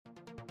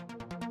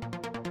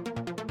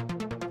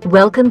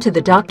Welcome to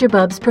the Dr.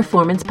 Bubs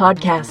Performance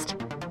Podcast,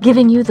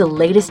 giving you the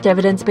latest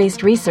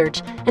evidence-based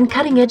research and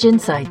cutting-edge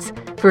insights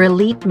for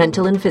elite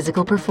mental and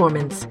physical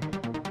performance.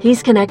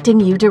 He's connecting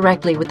you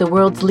directly with the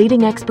world's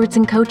leading experts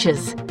and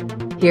coaches.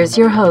 Here's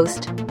your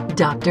host,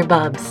 Dr.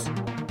 Bubs.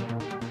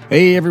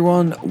 Hey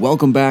everyone,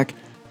 welcome back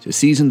to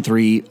Season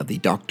 3 of the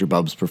Dr.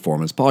 Bubs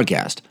Performance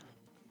Podcast,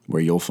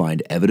 where you'll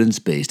find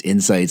evidence-based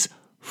insights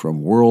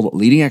from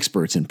world-leading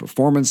experts in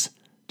performance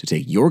to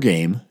take your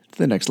game to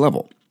the next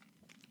level.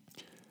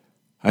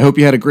 I hope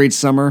you had a great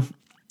summer.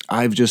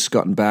 I've just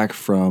gotten back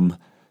from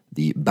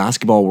the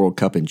Basketball World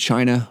Cup in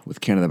China with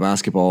Canada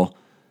Basketball.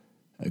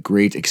 A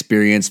great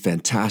experience,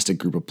 fantastic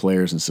group of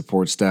players and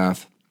support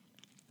staff.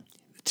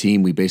 The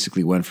team, we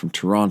basically went from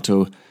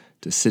Toronto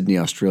to Sydney,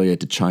 Australia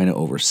to China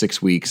over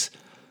 6 weeks.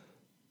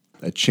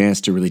 A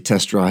chance to really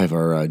test drive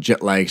our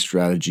jet lag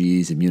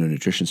strategies,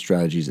 immunonutrition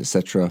strategies,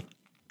 etc.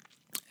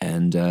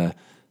 And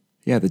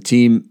the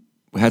team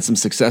had some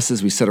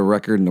successes. We set a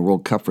record in the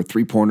World Cup for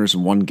three-pointers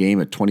in one game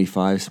at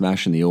 25,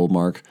 smashing the old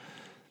mark.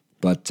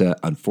 But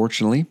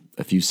unfortunately,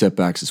 a few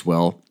setbacks as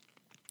well.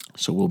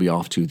 So we'll be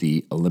off to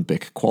the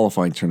Olympic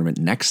qualifying tournament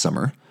next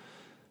summer.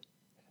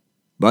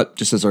 But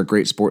just as our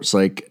great sports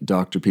psych,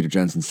 Dr. Peter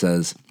Jensen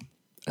says,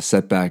 a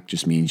setback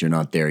just means you're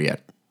not there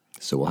yet.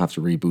 So we'll have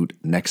to reboot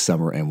next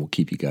summer and we'll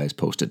keep you guys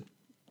posted.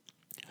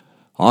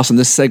 Awesome.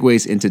 This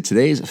segues into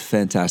today's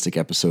fantastic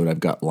episode I've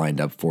got lined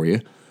up for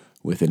you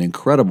with an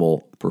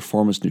incredible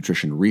performance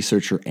nutrition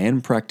researcher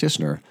and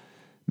practitioner.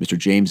 Mr.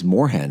 James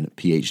Morehen,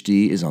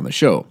 PhD, is on the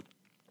show.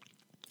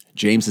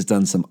 James has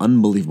done some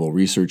unbelievable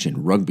research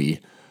in rugby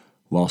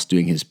whilst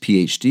doing his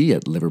PhD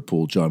at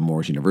Liverpool John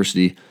Moores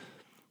University.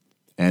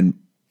 And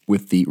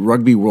with the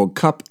Rugby World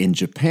Cup in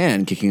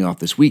Japan kicking off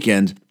this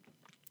weekend,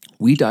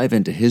 we dive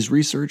into his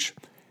research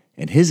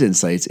and his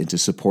insights into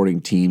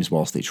supporting teams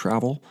whilst they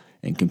travel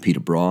and compete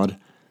abroad,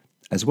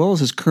 as well as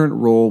his current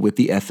role with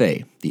the FA,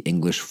 the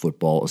English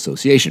Football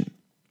Association.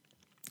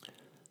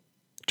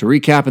 To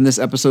recap, in this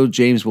episode,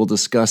 James will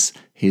discuss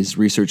his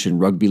research in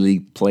rugby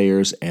league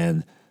players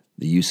and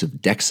the use of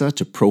DEXA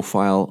to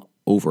profile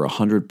over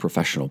 100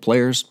 professional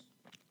players,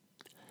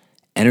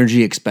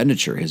 energy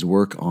expenditure, his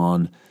work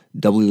on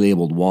doubly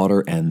labeled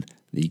water and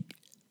the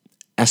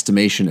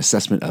estimation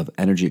assessment of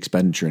energy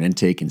expenditure and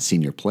intake in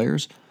senior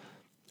players,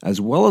 as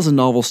well as a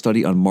novel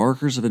study on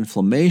markers of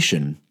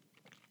inflammation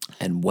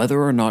and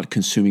whether or not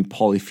consuming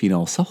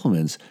polyphenol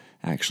supplements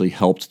actually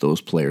helped those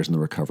players in the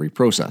recovery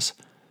process.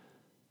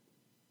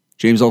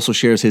 James also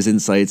shares his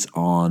insights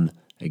on,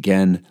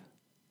 again,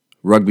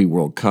 Rugby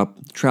World Cup,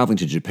 traveling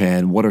to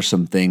Japan. What are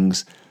some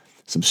things,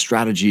 some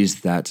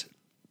strategies that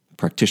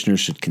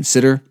practitioners should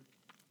consider?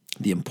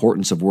 The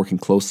importance of working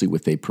closely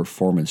with a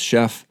performance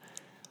chef,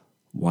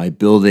 why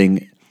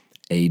building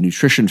a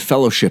nutrition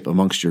fellowship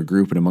amongst your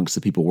group and amongst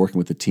the people working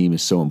with the team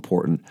is so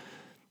important.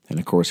 And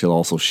of course, he'll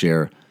also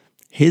share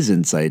his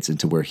insights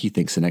into where he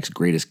thinks the next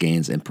greatest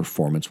gains in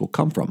performance will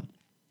come from.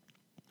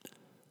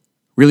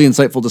 Really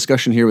insightful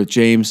discussion here with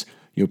James.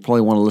 You'll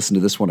probably want to listen to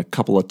this one a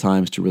couple of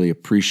times to really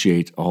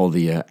appreciate all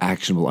the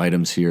actionable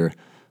items here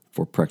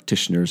for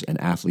practitioners and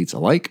athletes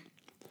alike.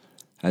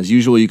 As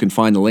usual, you can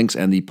find the links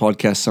and the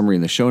podcast summary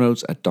in the show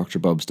notes at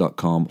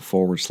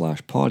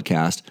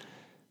drbubs.com/podcast.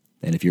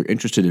 And if you're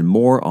interested in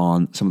more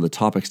on some of the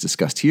topics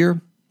discussed here,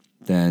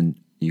 then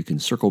you can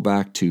circle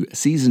back to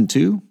Season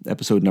 2,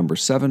 Episode number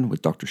 7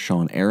 with Dr.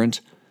 Sean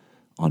Arendt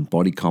on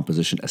body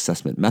composition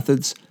assessment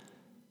methods,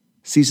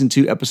 Season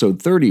 2,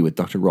 Episode 30 with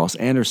Dr. Ross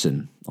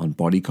Anderson on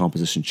body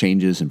composition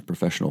changes in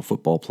professional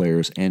football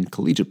players and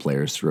collegiate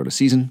players throughout a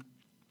season,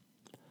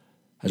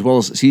 as well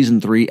as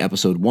Season 3,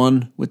 Episode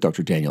 1 with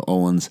Dr. Daniel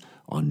Owens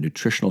on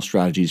nutritional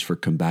strategies for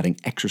combating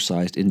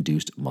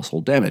exercise-induced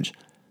muscle damage.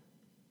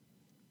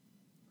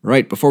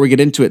 Right, before we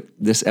get into it,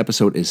 this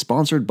episode is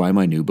sponsored by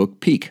my new book,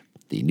 Peak,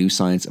 the new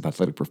science of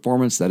athletic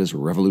performance that is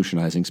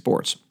revolutionizing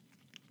sports.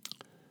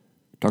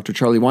 Dr.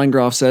 Charlie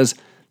Weingroff says,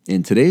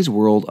 in today's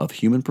world of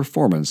human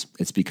performance,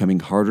 it's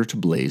becoming harder to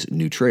blaze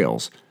new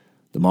trails.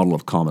 The model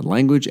of common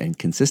language and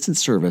consistent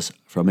service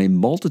from a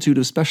multitude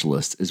of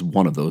specialists is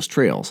one of those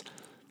trails,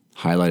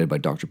 highlighted by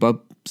Dr.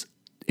 Bubs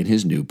in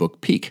his new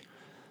book, Peak,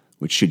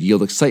 which should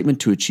yield excitement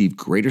to achieve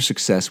greater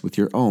success with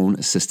your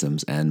own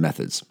systems and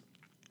methods.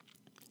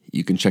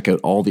 You can check out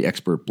all the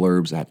expert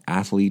blurbs at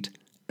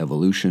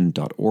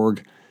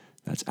athleteevolution.org.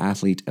 That's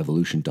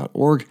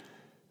athleteevolution.org.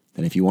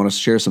 And if you want to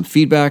share some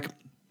feedback,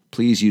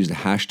 please use the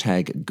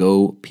hashtag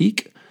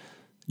GOPEAK,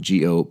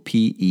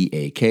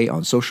 GOPEAK,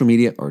 on social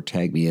media or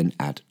tag me in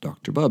at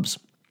Dr. Bubs.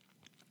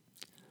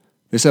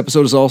 This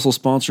episode is also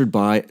sponsored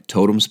by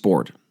Totem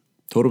Sport.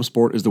 Totem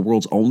Sport is the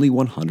world's only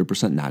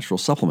 100% natural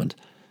supplement.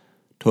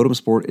 Totem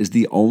Sport is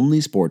the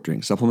only sport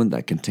drink supplement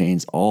that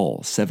contains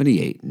all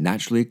 78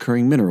 naturally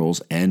occurring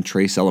minerals and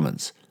trace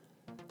elements.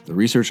 The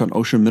research on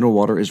ocean mineral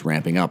water is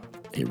ramping up,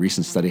 a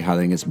recent study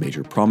highlighting its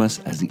major promise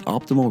as the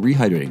optimal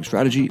rehydrating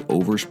strategy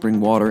over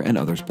spring water and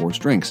other sports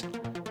drinks.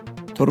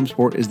 Totem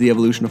Sport is the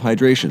evolution of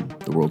hydration,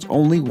 the world's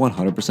only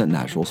 100%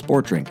 natural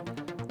sport drink,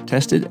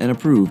 tested and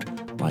approved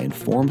by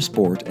Informed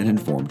Sport and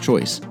Informed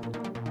Choice.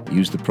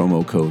 use the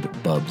promo code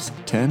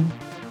BUBBS10,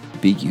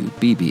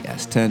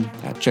 BUBBS10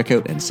 at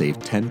checkout and save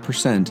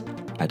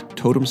 10% at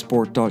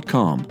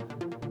totemsport.com.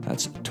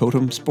 That's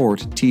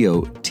totemsport,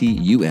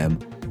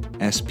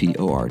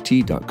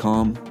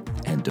 TOTUMSPORT.com,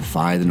 and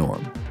defy the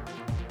norm.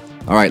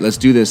 All right, let's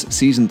do this.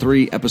 Season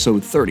 3,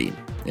 Episode 30.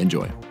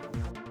 Enjoy.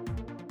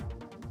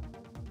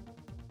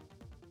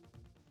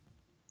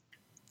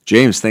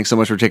 James, thanks so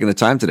much for taking the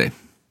time today.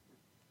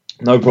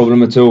 No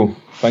problem at all.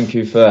 Thank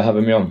you for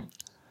having me on.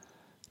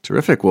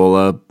 Terrific.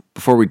 Well,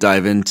 before we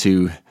dive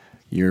into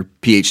your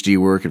PhD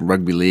work in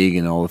rugby league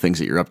and all the things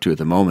that you're up to at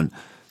the moment,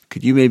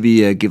 could you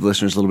maybe give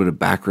listeners a little bit of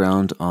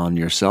background on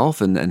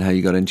yourself and how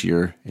you got into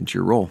your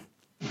role?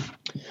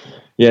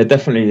 Yeah,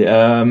 definitely.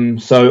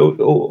 So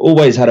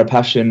always had a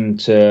passion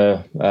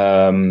to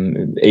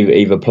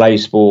either play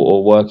sport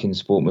or work in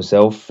sport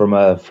myself from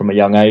a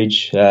young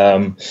age.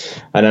 And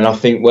then I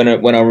think when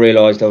I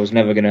realised I was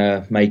never going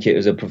to make it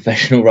as a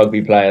professional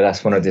rugby player,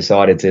 that's when I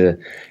decided to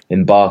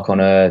embark on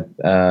a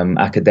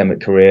academic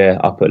career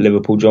up at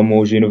Liverpool John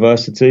Moores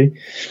University.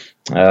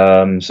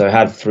 So I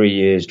had 3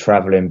 years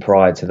travelling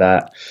prior to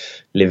that,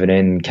 living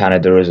in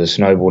Canada as a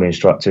snowboard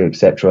instructor,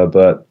 etc.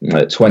 But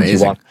at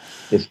 21,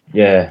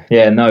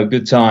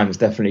 good times,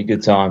 definitely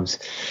good times.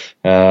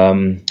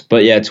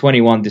 But yeah,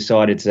 21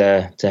 decided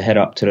to head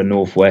up to the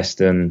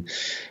northwest and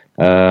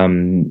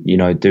do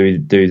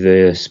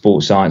the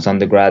sports science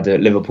undergrad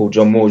at Liverpool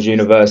John Moores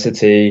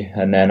University,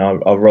 and then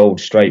I rolled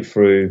straight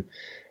through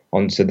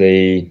onto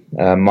the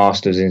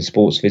masters in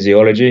sports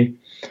physiology.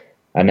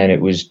 And then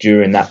it was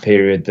during that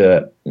period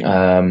that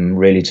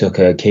really took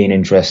a keen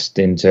interest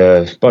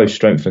into both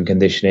strength and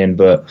conditioning,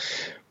 but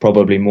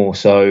probably more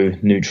so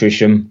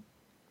nutrition.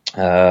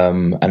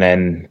 And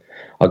then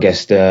I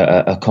guess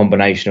a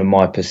combination of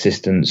my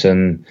persistence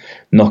and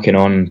knocking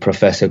on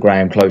Professor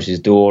Graham Close's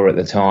door at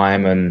the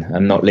time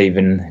and not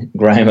leaving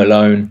Graham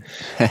alone,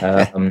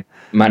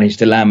 managed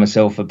to land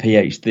myself a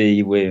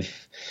PhD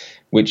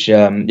which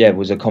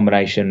was a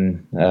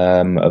combination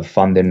of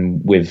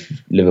funding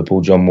with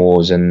Liverpool John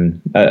Moores,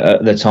 and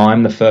at the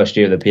time, the first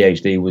year of the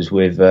PhD was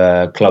with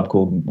a club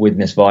called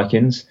Widnes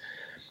Vikings,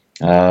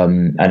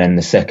 and then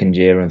the second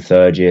year and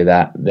third year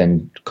that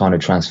then kind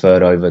of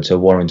transferred over to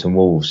Warrington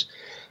Wolves,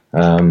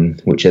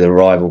 which are the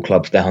rival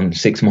clubs down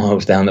 6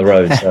 miles down the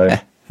road. So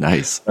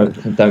nice. I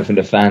don't think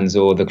the fans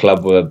or the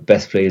club were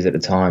best pleased at the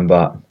time,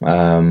 but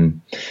so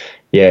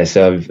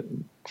I've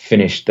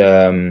finished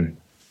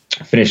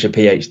a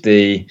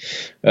PhD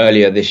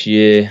earlier this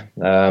year,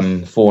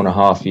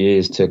 4.5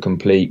 years to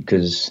complete,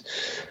 because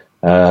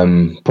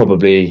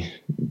probably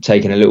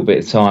taking a little bit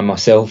of time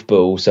myself, but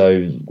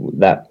also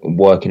that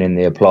working in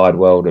the applied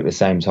world at the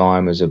same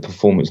time as a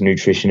performance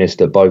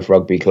nutritionist at both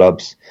rugby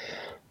clubs.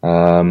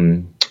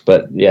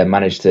 But yeah,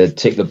 managed to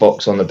tick the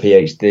box on the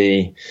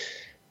PhD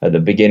at the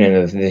beginning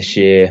of this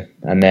year,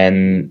 and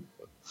then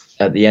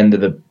at the end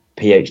of the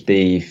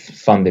PhD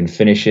funding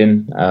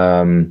finishing,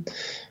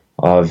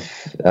 I've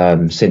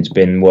since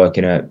been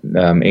working at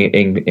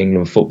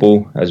England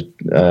football as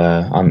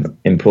I'm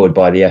employed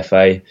by the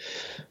FA,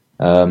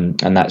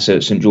 and that's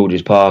at St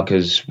George's Park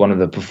as one of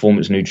the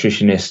performance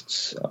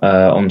nutritionists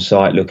on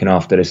site looking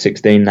after the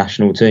 16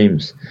 national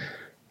teams,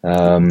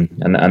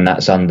 and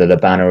that's under the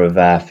banner of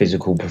our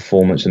physical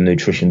performance and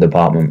nutrition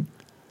department.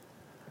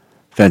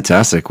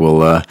 Fantastic.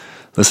 Well,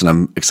 listen,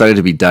 I'm excited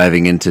to be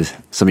diving into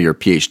some of your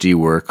PhD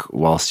work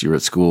whilst you're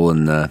at school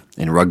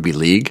in rugby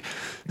league.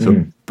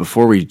 So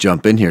before we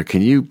jump in here,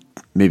 can you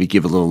maybe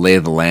give a little lay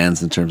of the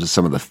lands in terms of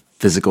some of the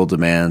physical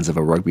demands of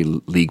a rugby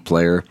league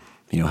player?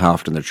 You know, how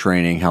often they're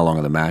training, how long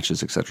are the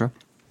matches, etc.?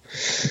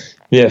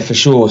 Yeah, for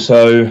sure.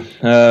 So,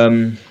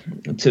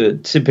 to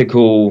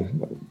typical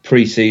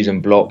pre-season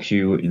block,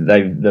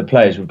 the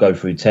players would go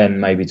through 10,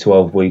 maybe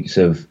 12 weeks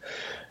of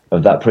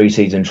that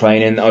pre-season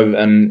training,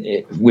 and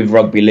with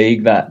rugby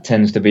league that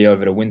tends to be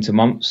over the winter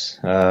months,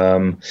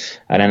 and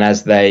then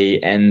as they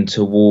end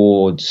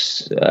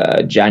towards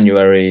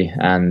January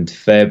and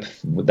Feb,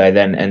 they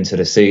then enter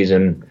the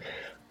season,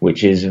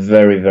 which is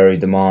very, very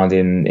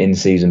demanding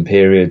in-season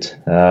period.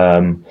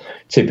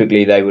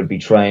 Typically they would be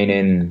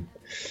training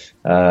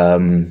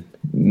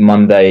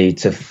Monday,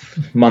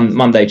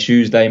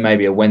 Tuesday,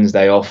 maybe a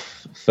Wednesday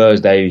off,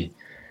 Thursday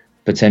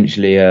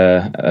potentially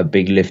a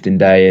big lifting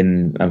day,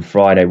 and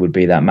Friday would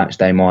be that match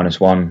day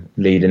 -1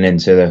 leading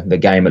into the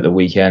game at the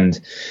weekend,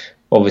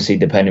 obviously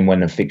depending when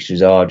the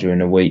fixtures are during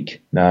the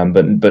week,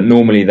 but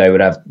normally they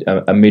would have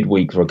a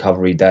midweek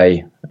recovery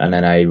day and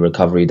then a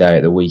recovery day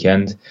at the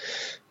weekend.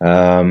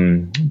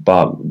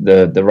 But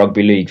the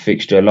rugby league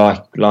fixture,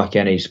 like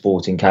any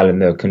sporting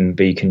calendar, can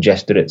be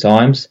congested at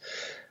times,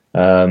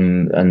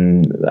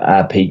 and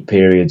our peak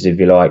periods, if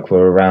you like,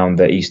 were around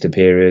the Easter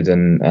period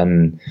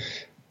and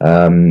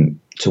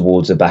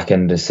towards the back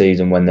end of the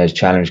season when there's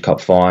Challenge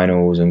Cup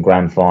finals and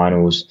grand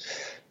finals.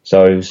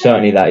 So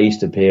certainly that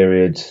Easter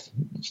period,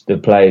 the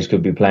players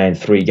could be playing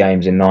 3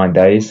 games in 9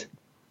 days.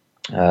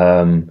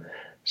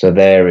 So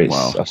there, it's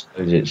Wow. I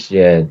suppose it's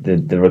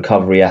the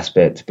recovery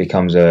aspect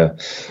becomes a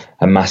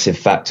massive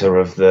factor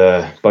of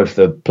both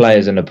the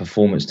players and the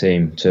performance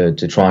team to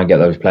try and get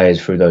those players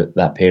through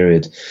that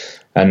period.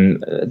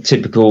 And a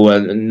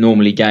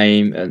normal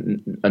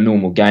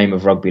game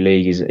of rugby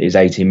league is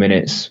 80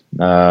 minutes,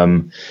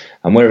 and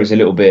where it's a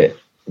little bit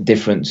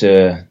different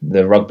to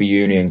the rugby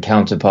union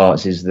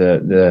counterparts is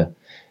the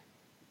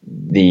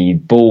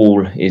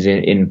ball is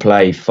in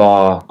play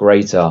far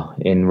greater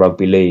in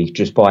rugby league,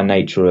 just by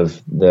nature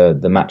of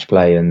the match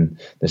play and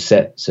the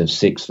sets of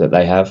 6 that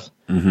they have.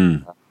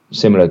 Mm-hmm.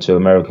 Similar to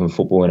American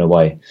football in a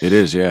way. It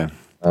is, yeah.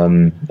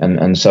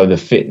 And so the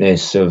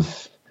fitness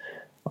of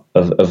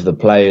the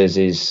players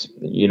is,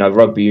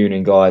 rugby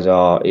union guys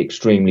are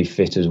extremely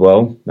fit as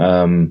well.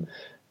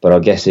 But I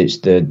guess it's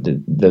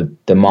the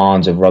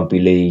demands of rugby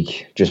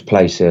league just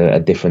place a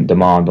different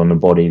demand on the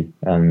body,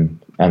 and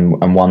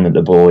one that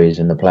the boys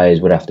and the players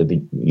would have to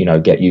be,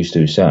 get used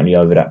to, certainly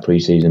over that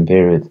pre-season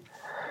period.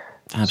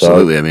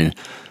 Absolutely. I mean,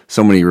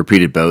 so many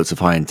repeated bouts of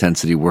high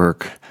intensity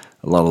work,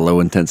 a lot of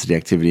low intensity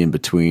activity in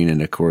between,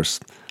 and of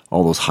course,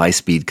 all those high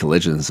speed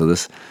collisions. So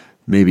this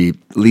maybe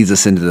leads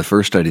us into the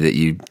first study that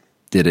you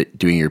did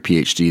doing your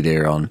PhD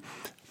there on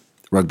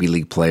rugby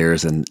league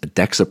players and a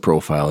DEXA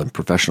profile in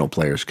professional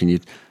players. Can you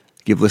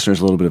give listeners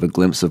a little bit of a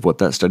glimpse of what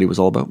that study was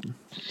all about?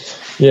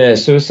 Yeah,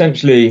 so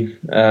essentially,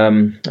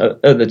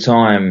 at the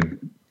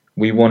time,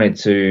 we wanted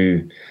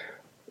to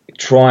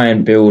try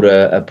and build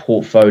a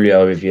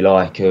portfolio, if you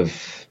like,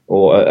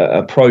 or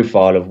a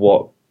profile of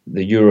what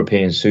the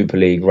European Super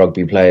League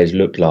rugby players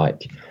looked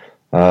like.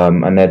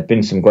 And there'd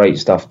been some great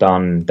stuff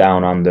done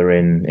down under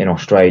in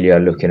Australia,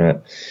 looking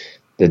at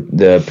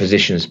the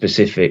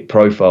position-specific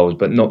profiles,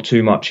 but not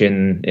too much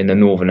in the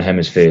Northern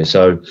Hemisphere.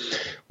 So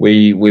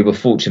we were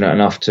fortunate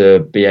enough to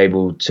be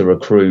able to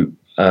recruit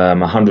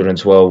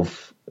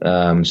 112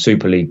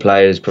 Super League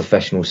players,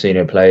 professional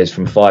senior players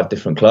from 5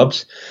 different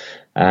clubs.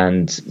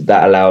 And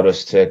that allowed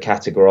us to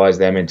categorise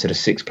them into the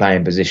 6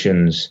 playing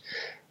positions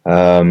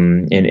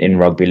in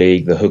rugby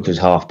league: the hookers,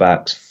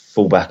 halfbacks,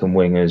 fullback and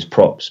wingers,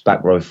 props,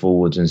 back row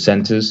forwards and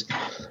centres.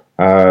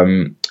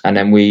 And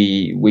then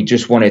we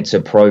just wanted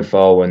to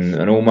profile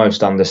and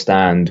almost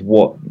understand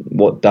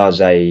what does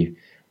a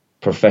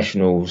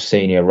professional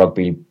senior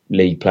rugby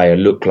league player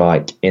look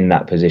like in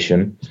that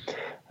position.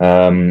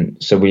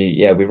 So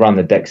we run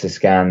the DEXA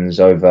scans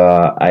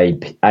over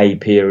a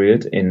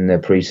period in the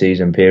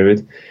pre-season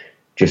period,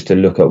 just to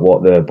look at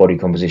what the body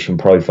composition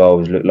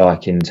profiles look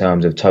like in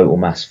terms of total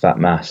mass, fat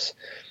mass,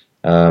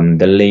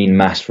 the lean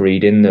mass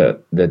reading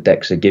that the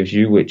DEXA gives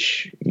you,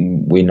 which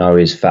we know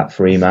is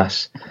fat-free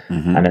mass,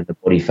 and then the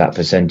body fat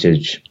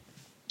percentage.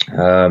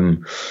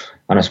 And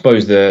I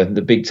suppose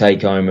the big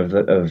take home of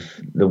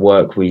the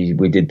work we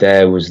did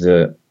there was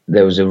that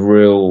there was a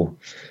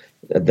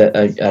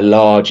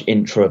large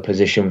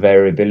intra-position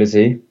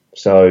variability.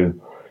 So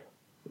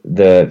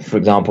for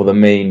example, the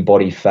mean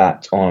body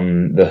fat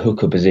on the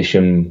hooker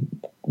position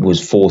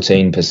was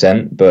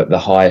 14%, but the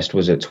highest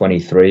was at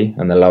 23%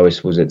 and the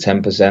lowest was at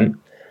 10%.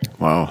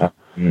 Wow.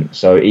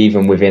 So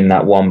even within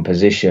that one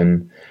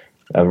position,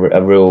 a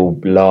real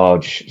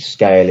large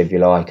scale, if you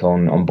like,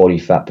 on body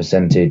fat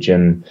percentage.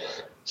 And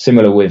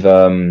similar with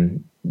the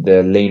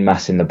lean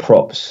mass in the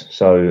props.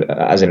 So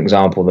as an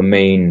example, the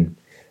mean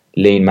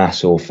lean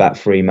mass or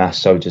fat-free mass,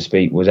 so to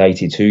speak, was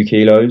 82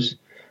 kilos,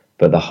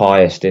 but the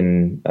highest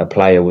in a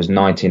player was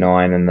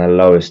 99 and the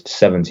lowest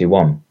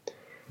 71.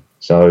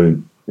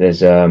 So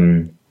there's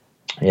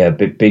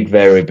big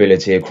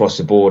variability across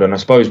the board. And I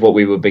suppose what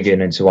we were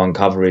beginning to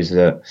uncover is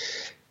that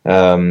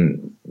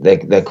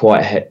they're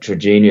quite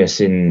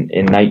heterogeneous in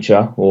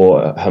nature,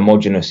 or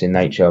homogeneous in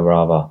nature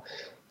rather,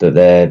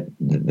 that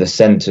the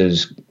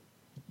centres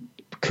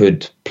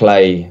could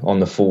play on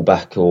the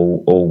fullback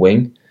or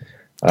wing.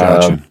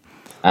 Gotcha.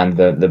 And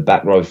the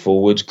back row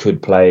forwards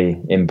could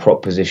play in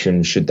prop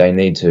position should they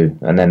need to.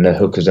 And then the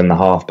hookers and the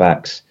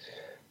halfbacks,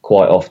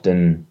 quite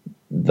often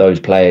those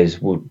players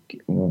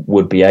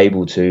would be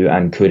able to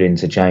and could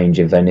interchange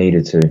if they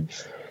needed to.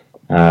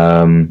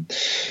 And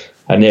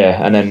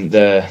then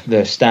the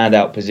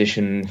standout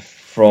position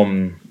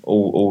from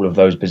all of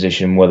those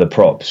positions were the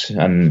props.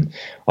 And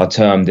I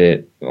termed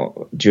it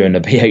during the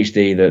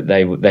PhD that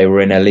they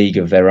were in a league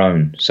of their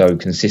own. So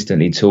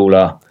consistently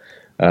taller,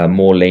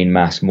 more lean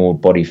mass, more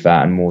body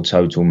fat, and more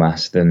total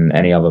mass than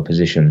any other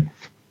position.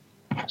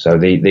 So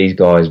these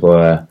guys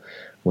were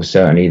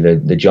certainly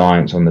the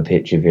giants on the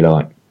pitch, if you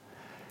like.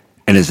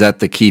 And is that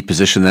the key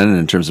position then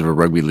in terms of a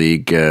rugby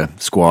league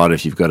squad?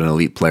 If you've got an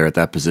elite player at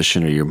that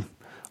position,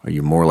 are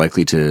you more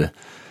likely to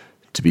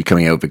be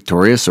coming out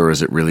victorious, or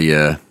is it really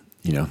a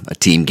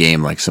team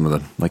game like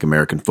like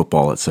American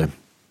football, let's say?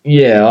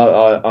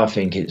 Yeah, I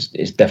think it's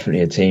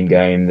definitely a team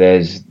game.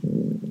 There's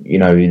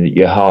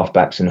your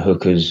halfbacks and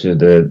hookers are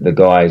the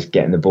guys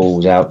getting the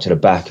balls out to the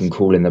back and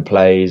calling the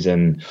plays,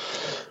 and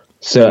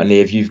certainly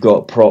if you've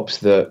got props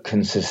that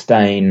can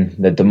sustain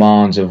the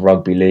demands of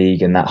rugby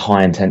league and that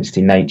high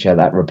intensity nature,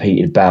 that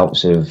repeated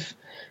bouts of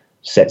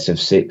sets of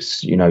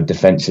 6,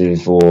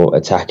 defensive or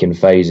attacking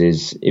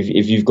phases,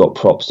 if you've got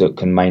props that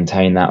can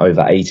maintain that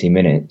over 80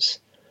 minutes,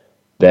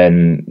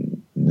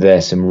 then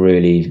there's some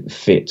really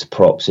fit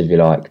props, if you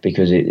like,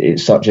 because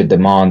it's such a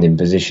demanding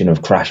position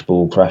of crash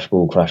ball,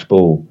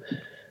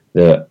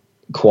 that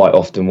quite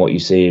often what you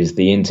see is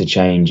the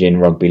interchange in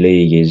rugby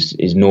league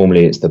is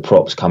normally it's the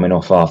props coming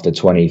off after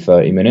 20,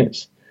 30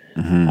 minutes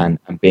and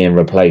being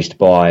replaced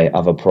by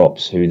other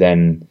props who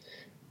then,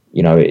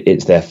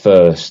 it's their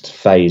first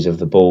phase of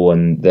the ball,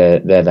 and there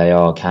they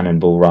are,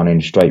 cannonball running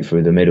straight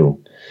through the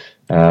middle.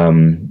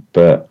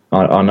 But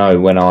I know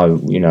when I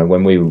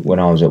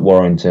was at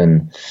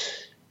Warrington,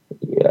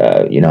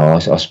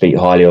 I speak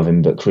highly of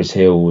him, but Chris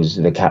Hill was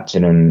the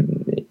captain,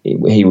 and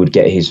he would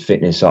get his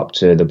fitness up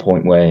to the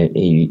point where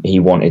he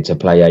wanted to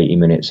play 80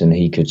 minutes, and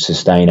he could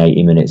sustain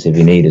 80 minutes if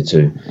he needed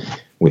to,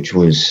 which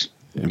was,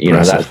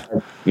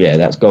 impressive.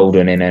 That's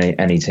golden in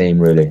any team,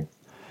 really.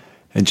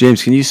 And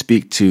James, can you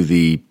speak to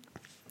the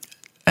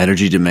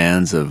energy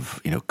demands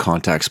of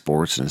contact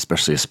sports, and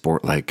especially a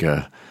sport like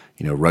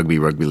rugby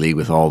league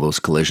with all those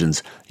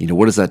collisions?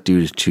 What does that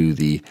do to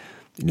the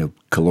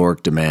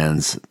caloric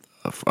demands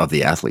of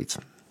the athletes?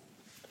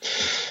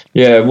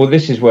 Yeah, well,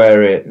 this is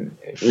where it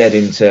led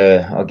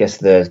into, I guess,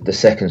 the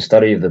second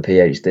study of the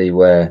PhD,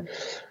 where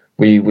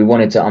we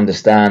wanted to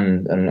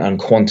understand and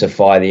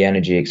quantify the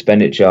energy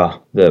expenditure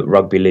that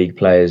rugby league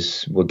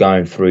players were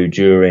going through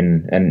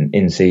during an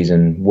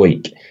in-season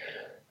week.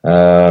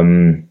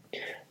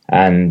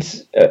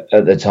 And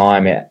at the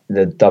time,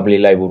 the doubly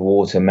labelled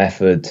water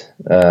method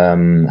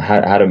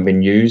hadn't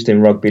been used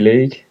in rugby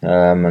league,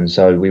 and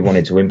so we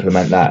wanted to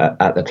implement that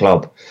at the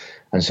club.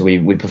 And so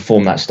we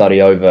performed that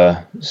study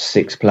over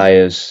 6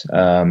 players,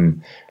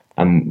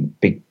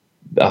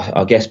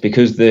 I guess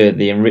because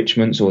the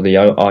enrichments or the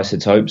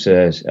isotopes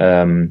are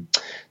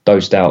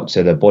dosed out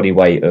to the body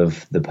weight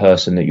of the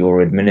person that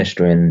you're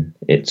administering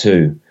it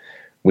to,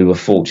 we were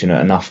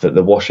fortunate enough that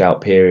the washout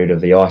period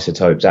of the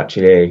isotopes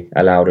actually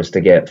allowed us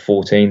to get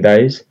 14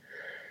 days.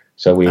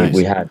 So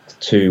we had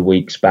 2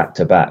 weeks back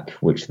to back,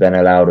 which then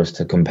allowed us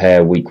to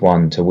compare week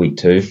 1 to week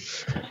 2.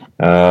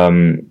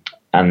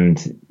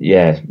 And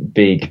yeah,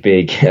 big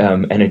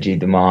energy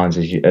demands,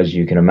 as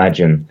you can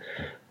imagine.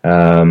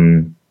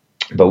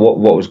 But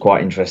what was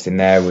quite interesting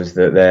there was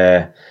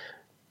that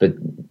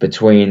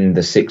between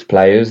the 6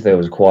 players, there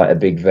was quite a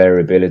big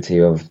variability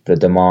of the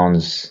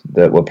demands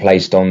that were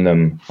placed on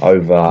them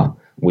over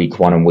week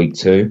 1 and week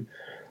 2,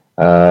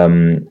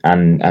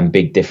 and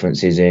big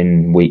differences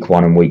in week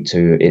 1 and week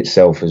 2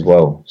 itself as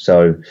well.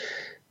 So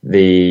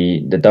the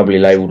doubly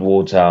labelled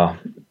water,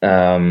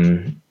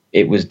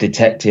 it was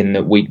detecting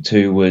that week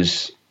 2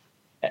 was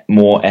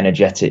more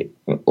energetic,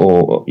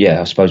 or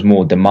I suppose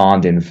more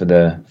demanding for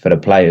the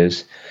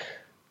players.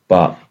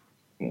 But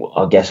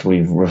I guess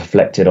we've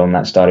reflected on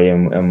that study,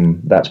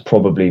 and that's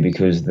probably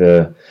because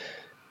the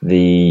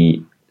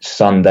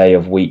Sunday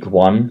of week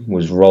 1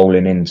 was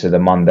rolling into the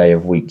Monday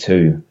of week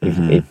 2,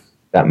 if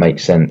that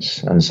makes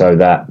sense. And so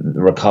that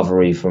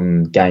recovery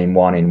from game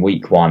 1 in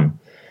week 1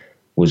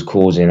 was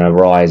causing a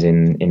rise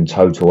in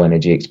total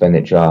energy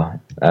expenditure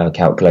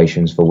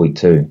calculations for week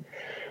 2.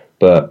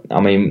 But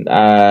I mean,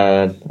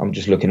 I'm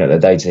just looking at the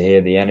data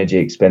here. The energy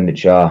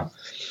expenditure,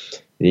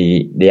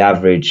 the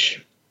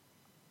average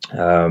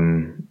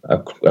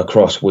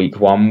across week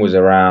 1 was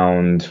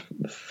around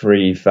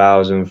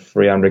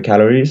 3,300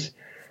 calories.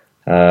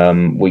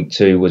 Week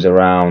 2 was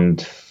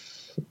around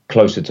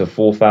closer to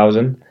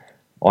 4,000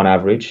 on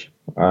average,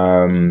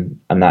 and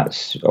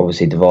that's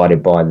obviously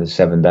divided by the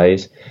 7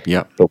 days.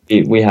 Yeah. But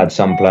we had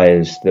some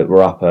players that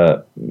were up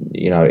at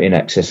in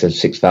excess of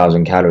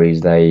 6,000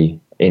 calories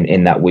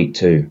in that week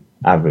 2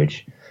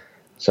 average.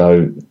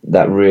 So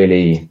that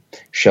really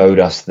showed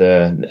us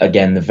the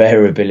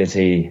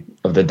variability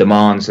of the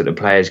demands that the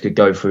players could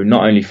go through,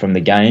 not only from the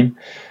game,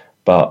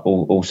 but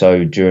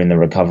also during the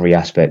recovery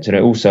aspect. And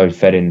it also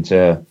fed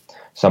into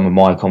some of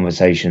my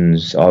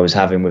conversations I was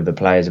having with the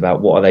players about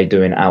what are they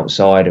doing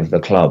outside of the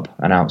club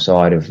and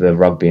outside of the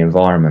rugby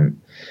environment.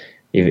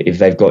 If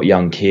they've got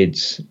young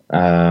kids,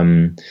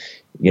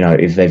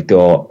 if they've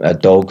got a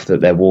dog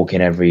that they're walking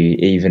every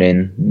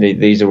evening,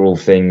 these are all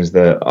things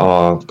that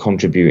are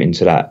contributing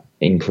to that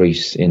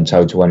increase in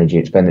total energy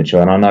expenditure.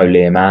 And I know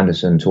Liam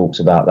Anderson talks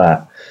about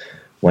that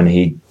when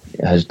he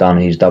has done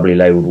his doubly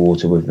labelled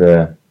water with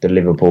the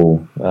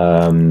Liverpool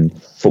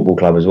football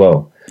club as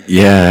well.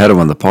 Yeah, I had him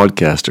on the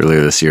podcast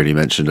earlier this year, and he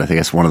mentioned, I think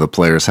it's one of the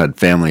players had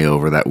family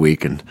over that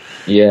week, and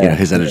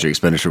his energy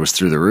expenditure was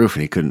through the roof,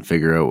 and he couldn't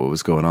figure out what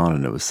was going on.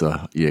 And it was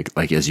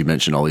like, as you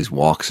mentioned, all these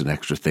walks and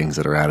extra things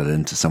that are added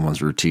into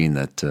someone's routine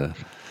that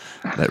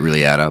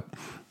really add up.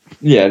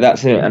 Yeah,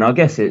 that's it. And I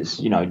guess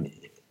it's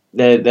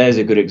there's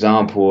a good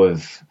example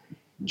of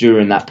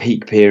during that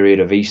peak period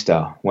of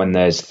Easter when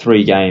there's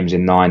 3 games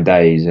in 9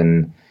 days,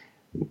 and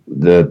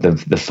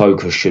the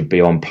focus should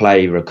be on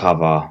play,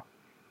 recover,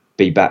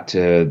 be back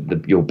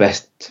to your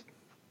best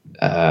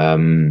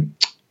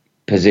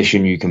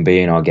position you can be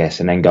in, I guess,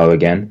 and then go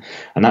again.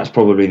 And that's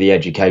probably the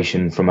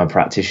education from a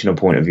practitioner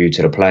point of view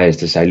to the players,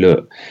 to say,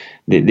 look,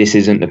 this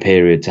isn't the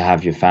period to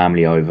have your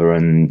family over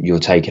and you're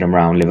taking them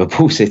around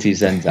Liverpool city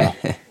centre.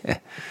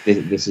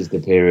 This is the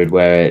period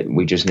where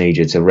we just need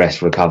you to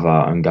rest, recover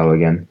and go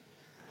again.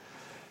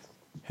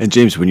 And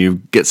James, when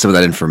you get some of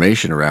that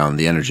information around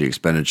the energy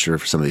expenditure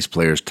for some of these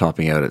players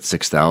topping out at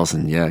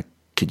 6,000,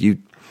 could you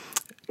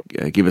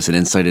give us an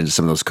insight into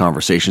some of those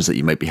conversations that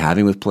you might be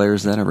having with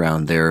players then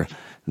around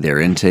their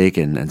intake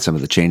and some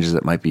of the changes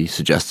that might be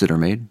suggested or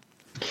made?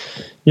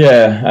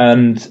 Yeah,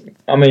 and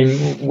I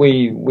mean,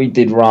 we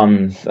did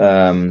run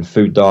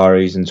food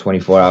diaries and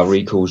 24-hour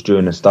recalls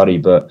during the study,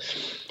 but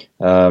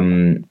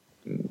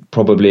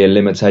probably a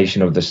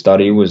limitation of the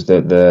study was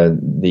that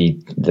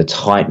the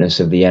tightness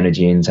of the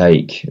energy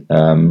intake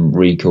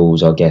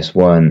recalls, I guess,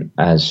 weren't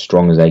as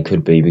strong as they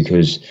could be,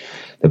 because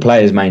the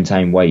players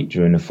maintain weight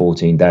during the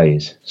 14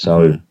 days.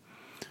 So,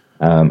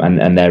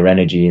 and their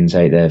energy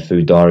intake, their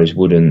food diaries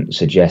wouldn't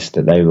suggest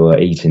that they were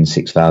eating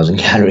 6,000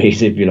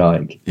 calories, if you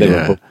like. They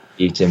were probably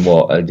eating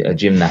what a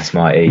gymnast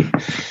might eat.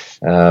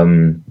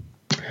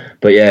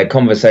 But yeah,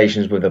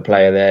 conversations with the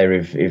player there,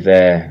 if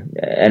their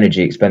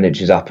energy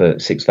expenditure is up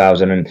at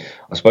 6,000, and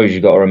I suppose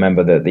you've got to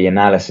remember that the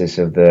analysis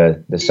of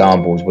the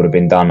samples would have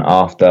been done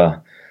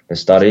after the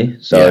study.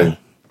 So,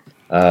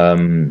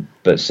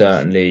 but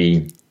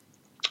certainly,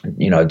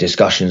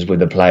 discussions with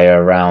the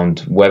player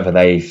around whether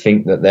they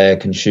think that they're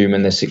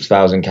consuming the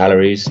 6,000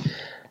 calories,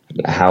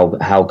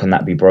 how can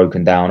that be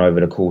broken down over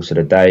the course of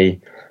the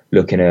day,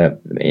 looking at,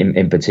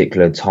 in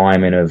particular,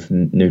 timing of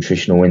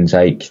nutritional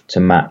intake to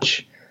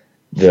match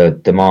the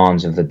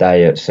demands of the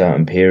day at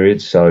certain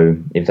periods. So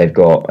if they've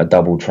got a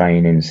double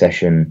training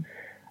session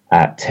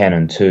at 10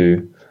 and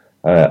 2,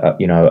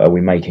 are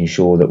we making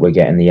sure that we're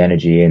getting the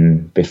energy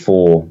in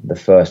before the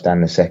first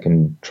and the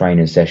second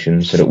training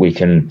session, so that we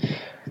can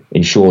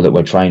ensure that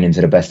we're training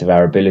to the best of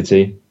our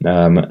ability,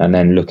 and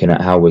then looking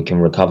at how we can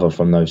recover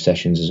from those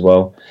sessions as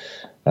well.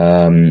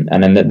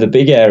 And then the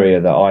big area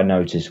that I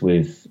noticed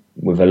with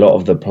a lot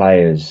of the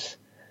players,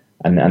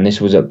 and this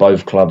was at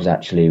both clubs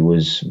actually,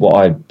 was what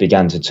I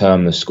began to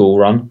term the school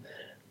run,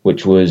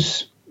 which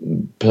was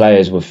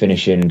players were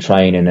finishing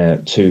training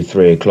at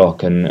 2-3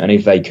 o'clock, and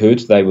if they could,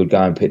 they would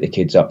go and pick the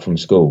kids up from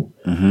school.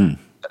 Mm-hmm.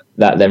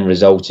 That then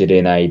resulted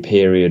in a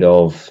period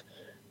of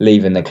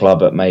leaving the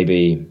club at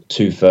maybe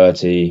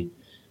 2:30,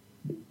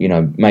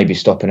 maybe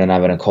stopping and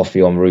having a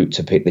coffee en route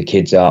to pick the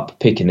kids up,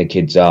 picking the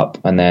kids up,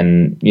 and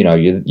then,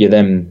 you're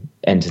then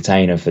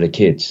entertainer for the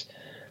kids.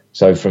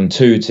 So from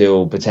 2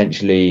 till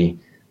potentially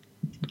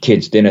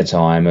kids' dinner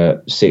time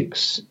at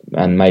 6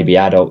 and maybe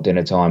adult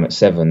dinner time at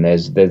 7,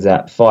 there's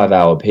that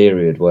 5-hour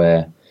period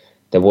where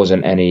there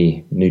wasn't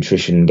any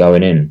nutrition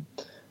going in.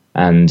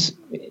 And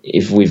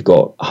if we've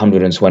got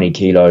 120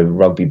 kilo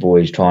rugby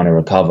boys trying to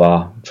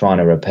recover, trying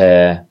to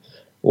repair,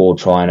 or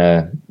trying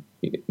to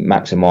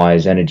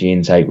maximise energy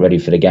intake ready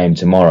for the game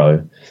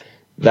tomorrow,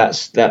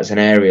 that's an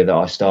area that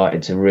I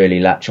started to really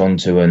latch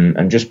onto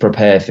and just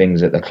prepare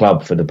things at the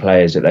club for the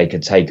players that they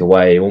could take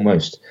away,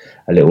 almost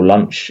a little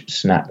lunch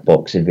snack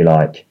box, if you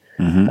like.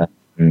 Mm-hmm.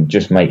 And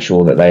just make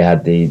sure that they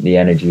had the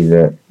energy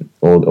that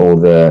or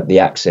the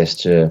access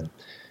to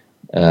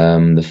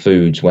the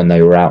foods when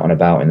they were out and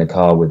about in the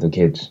car with the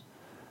kids.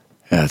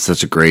 Yeah, it's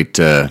such a great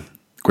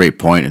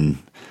point in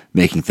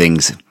making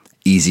things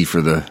easy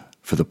for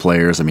the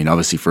players. I mean,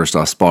 obviously, first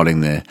off,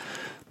 spotting the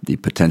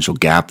potential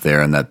gap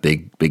there and that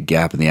big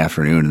gap in the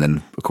afternoon, and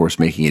then of course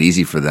making it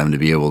easy for them to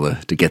be able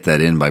to get that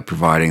in by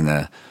providing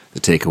the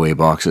takeaway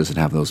boxes and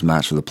have those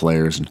matched for the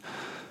players. And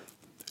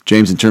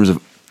James, in terms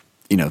of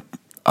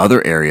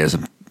other areas,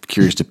 I'm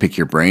curious to pick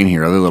your brain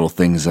here. Other little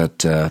things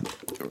that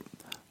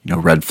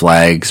red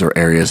flags or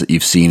areas that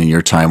you've seen in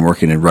your time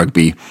working in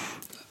rugby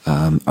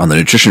on the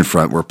nutrition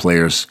front, where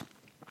players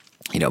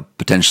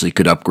potentially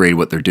could upgrade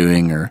what they're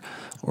doing, or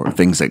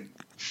things that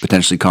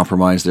potentially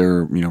compromise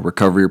their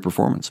recovery or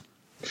performance.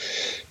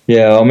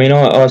 Yeah, I mean,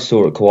 I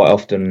saw it quite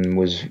often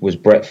was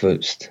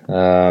breakfast.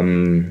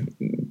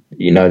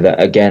 That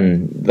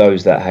again,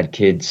 those that had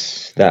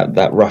kids,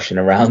 that rushing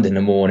around in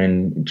the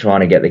morning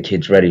trying to get the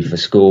kids ready for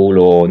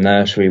school or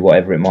nursery,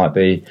 whatever it might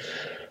be.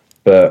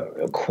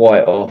 But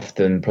quite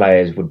often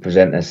players would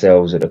present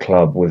themselves at the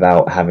club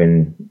without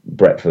having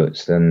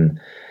breakfast. And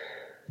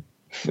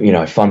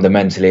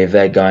fundamentally, if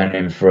they're going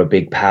in for a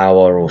big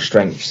power or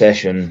strength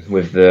session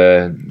with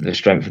the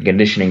strength and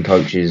conditioning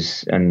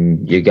coaches,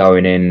 and you're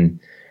going in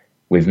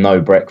with no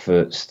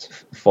breakfast,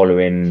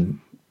 following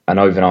an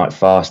overnight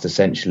fast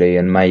essentially,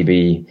 and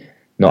maybe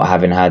not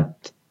having had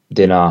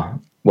dinner,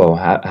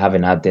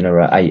 having had dinner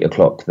at 8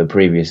 o'clock the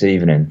previous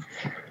evening,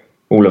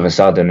 all of a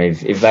sudden,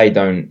 if they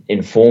don't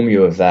inform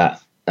you of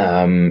that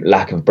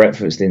lack of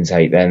breakfast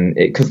intake, then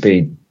it could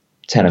be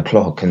 10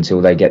 o'clock until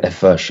they get their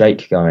first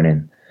shake going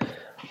in.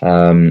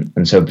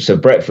 And so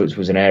breakfast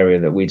was an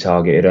area that we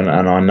targeted, and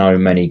I know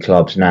many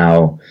clubs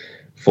now,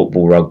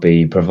 football,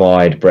 rugby,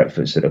 provide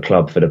breakfast at the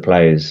club for the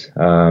players.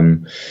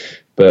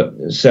 But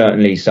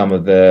certainly some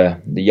of the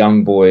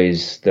young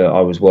boys that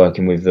I was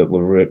working with that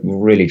were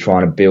really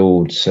trying to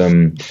build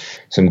some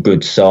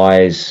good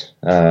size,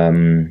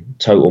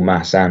 total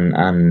mass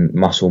and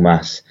muscle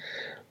mass.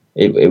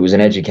 It was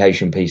an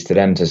education piece to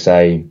them to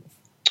say,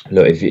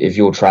 look, if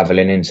you're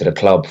travelling into the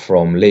club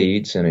from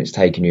Leeds and it's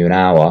taking you an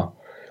hour,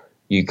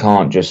 you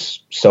can't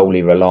just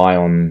solely rely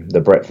on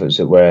the breakfast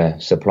that we're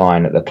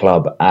supplying at the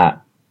club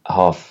at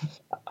half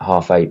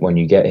 8 when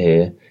you get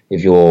here.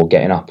 If you're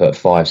getting up at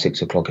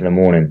 5-6 o'clock in the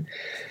morning,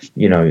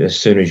 as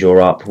soon as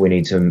you're up, we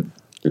need to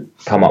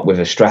come up with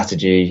a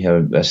strategy,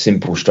 a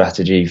simple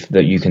strategy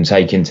that you can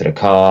take into the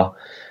car,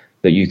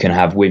 that you can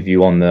have with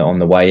you on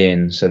the way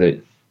in, so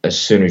that as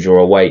soon as you're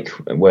awake,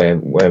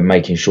 we're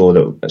making sure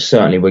that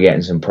certainly we're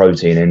getting some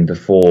protein in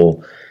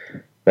before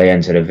they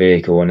enter the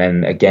vehicle, and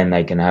then again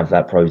they can have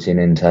that protein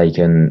intake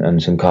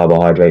and some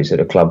carbohydrates at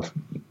the club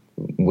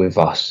with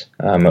us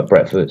at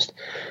breakfast.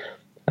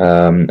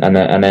 And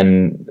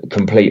then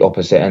complete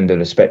opposite end of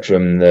the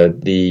spectrum,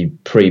 the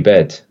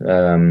pre-bed.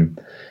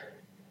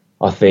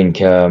 I think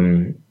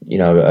a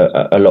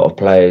lot of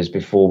players,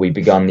 before we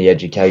begun the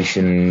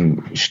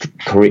education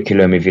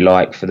curriculum, if you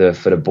like, for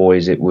the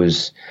boys, it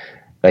was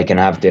they can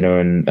have dinner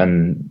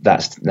and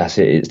that's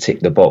it. It's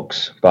tick the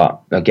box.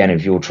 But again,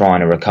 if you're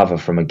trying to recover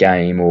from a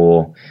game,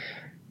 or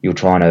you're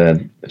trying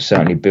to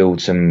certainly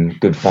build some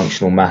good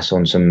functional mass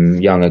on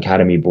some young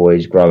academy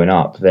boys growing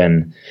up,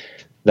 then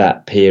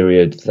that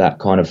period, that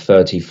kind of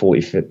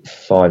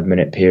 30-45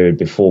 minute period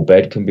before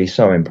bed can be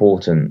so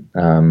important,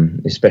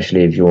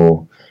 especially if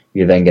you're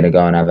then going to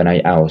go and have an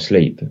 8-hour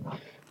sleep.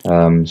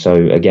 So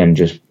again,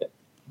 just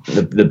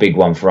the big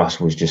one for us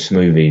was just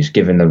smoothies,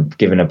 giving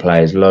the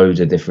players loads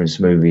of different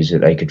smoothies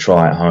that they could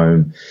try at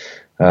home.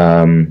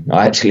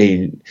 I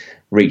actually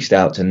reached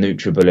out to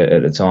Nutribullet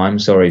at the time.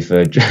 Sorry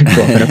for dropping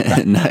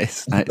them.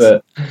 Nice.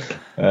 But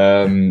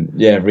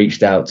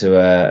reached out to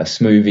a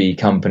smoothie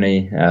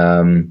company.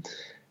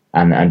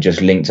 And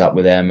just linked up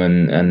with them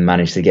and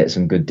managed to get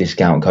some good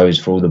discount codes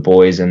for all the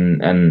boys,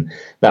 and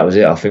that was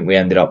it. I think we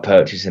ended up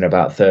purchasing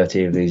about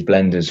 30 of these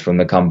blenders from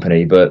the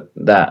company, but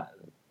that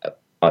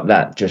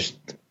just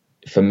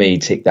for me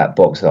ticked that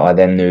box, that I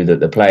then knew that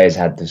the players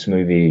had the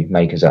smoothie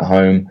makers at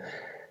home.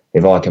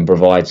 If I can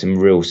provide some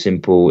real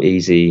simple,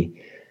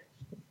 easy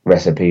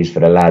recipes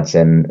for the lads,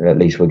 then at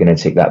least we're going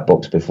to tick that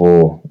box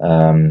before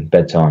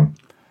bedtime.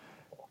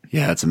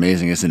 Yeah, it's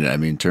amazing, isn't it? I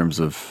mean, in terms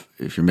of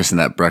if you're missing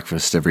that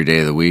breakfast every day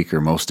of the week or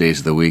most days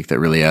of the week, that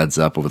really adds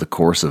up over the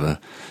course of a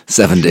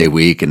 7-day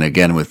week. And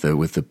again, with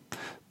the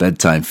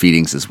bedtime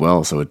feedings as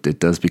well. So it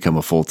does become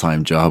a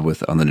full-time job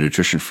on the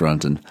nutrition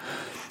front. And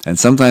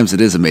sometimes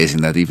it is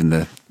amazing that even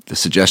the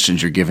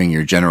suggestions you're giving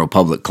your general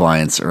public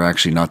clients are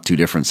actually not too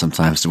different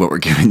sometimes to what we're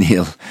giving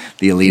the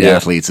elite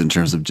athletes in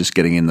terms of just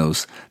getting in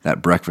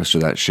that breakfast or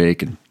that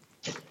shake. And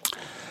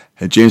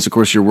James, of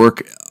course, your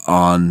work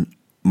on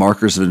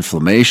markers of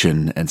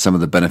inflammation and some of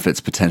the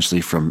benefits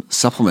potentially from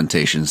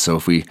supplementation. So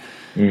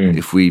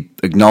if we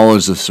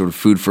acknowledge the sort of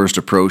food first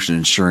approach and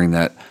ensuring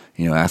that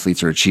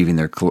athletes are achieving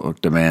their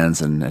caloric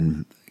demands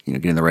and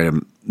getting the right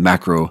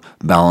macro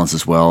balance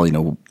as well,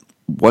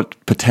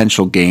 what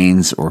potential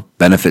gains or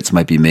benefits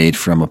might be made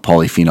from a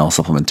polyphenol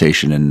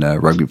supplementation in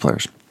rugby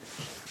players?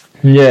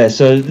 Yeah,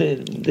 so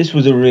this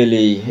was a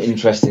really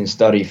interesting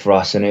study for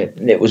us, and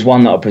it was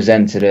one that I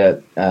presented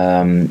at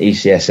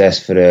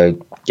ECSS for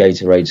the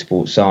Gatorade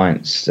Sports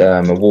Science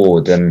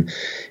Award, and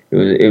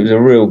it was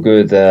a real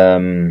good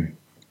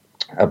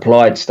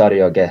applied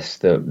study, I guess,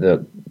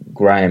 that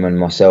Graham and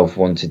myself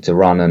wanted to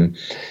run. And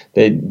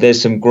there's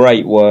some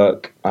great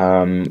work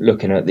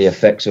looking at the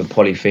effects of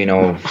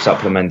polyphenol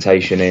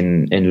supplementation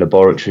in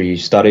laboratory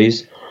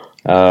studies.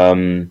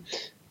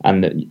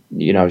 And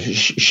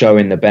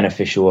showing the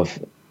beneficial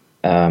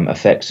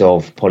effects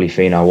of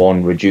polyphenol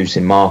on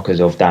reducing markers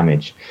of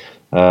damage.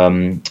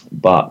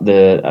 But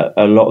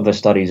a lot of the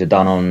studies are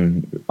done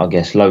on, I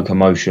guess,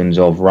 locomotions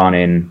of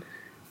running,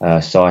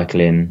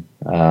 cycling,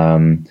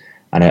 and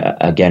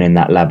again in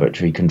that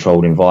laboratory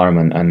controlled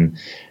environment, and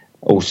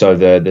also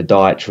the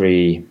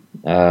dietary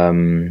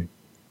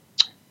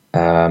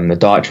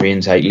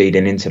intake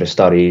leading into the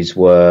studies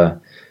were,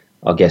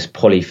 I guess,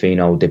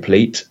 polyphenol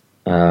deplete.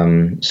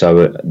 So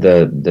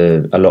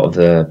a lot of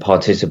the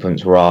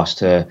participants were asked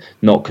to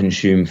not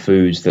consume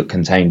foods that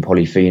contain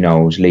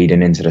polyphenols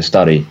leading into the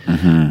study.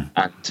 Mm-hmm.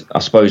 And I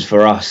suppose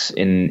for us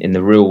in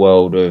the real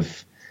world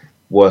of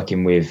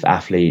working with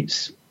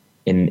athletes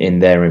in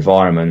their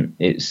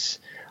environment,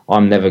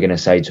 I'm never going to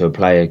say to a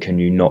player, can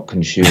you not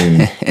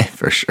consume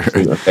for sure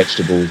fruit and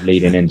vegetables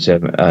leading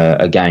into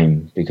a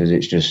game, because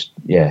it's just,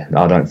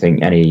 I don't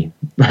think any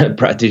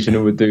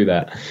practitioner would do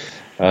that.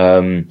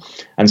 And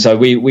so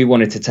we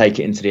wanted to take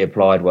it into the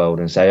applied world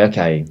and say,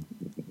 okay,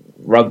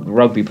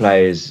 rugby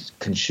players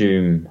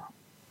consume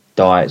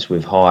diets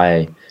with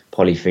high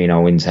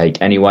polyphenol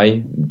intake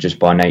anyway, just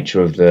by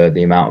nature of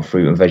the amount of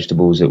fruit and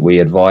vegetables that we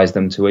advise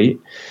them to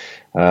eat.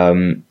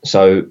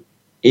 So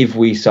if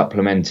we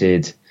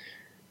supplemented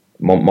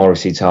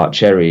Morrissey tart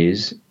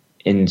cherries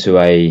into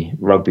a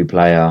rugby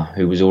player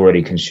who was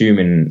already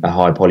consuming a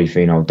high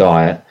polyphenol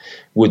diet,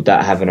 would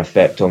that have an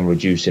effect on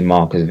reducing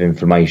markers of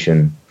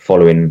inflammation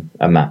following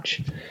a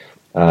match?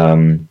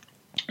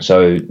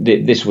 So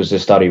this was the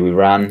study we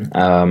ran,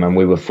 and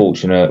we were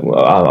fortunate.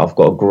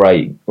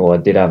 I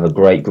did have a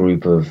great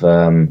group of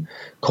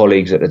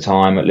colleagues at the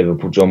time at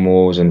Liverpool John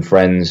Moores and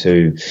friends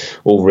who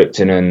all ripped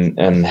in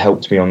and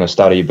helped me on the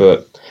study.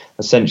 But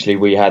essentially,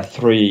 we had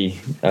three.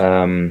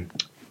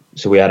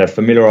 So we had a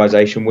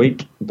familiarisation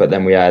week, but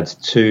then we had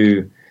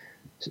two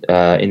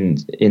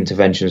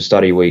intervention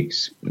study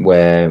weeks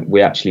where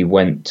we actually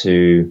went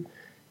to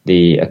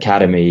the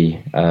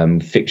academy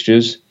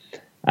fixtures,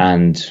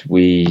 and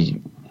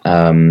we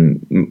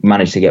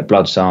managed to get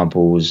blood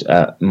samples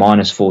at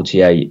minus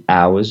 48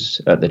 hours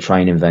at the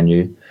training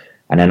venue,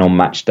 and then on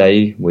match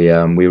day we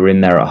were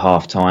in there at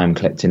half time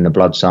collecting the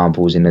blood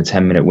samples in the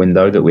 10-minute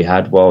window that we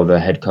had while the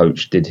head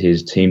coach did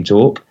his team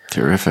talk.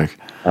 Terrific.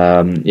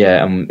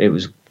 And it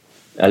was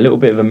a little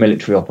bit of a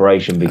military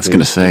operation, because I was going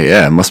to say,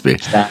 yeah, it must be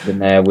standing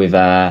there with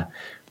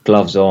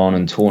gloves on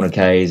and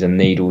tourniquets and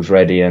needles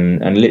ready,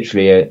 and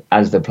literally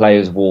as the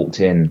players walked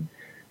in,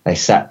 they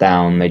sat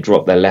down, they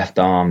dropped their left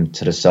arm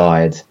to the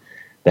side,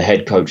 the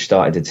head coach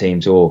started the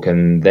team talk,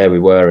 and there we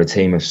were, a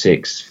team of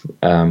 6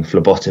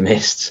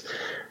 phlebotomists,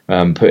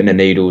 putting the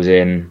needles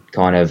in,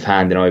 kind of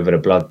handing over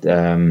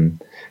the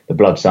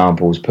blood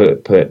samples,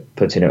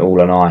 putting it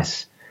all on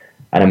ice.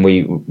 And then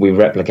we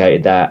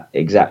replicated that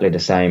exactly the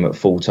same at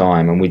full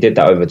time, and we did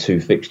that over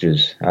 2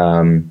 fixtures.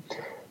 And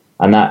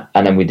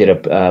then we did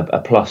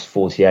a plus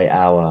 48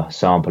 hour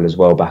sample as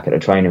well back at the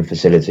training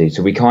facility.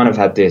 So we kind of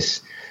had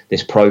this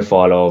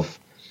profile of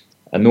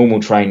a normal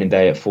training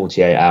day at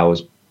 48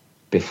 hours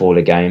before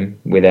the game.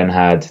 We then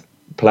had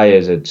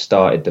players had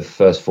started the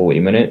first 40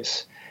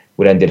 minutes.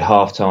 We then did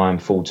half time,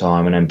 full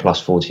time, and then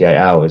plus 48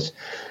 hours.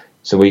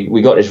 So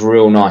we got this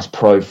real nice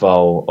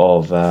profile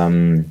of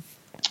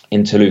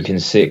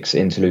interleukin 6,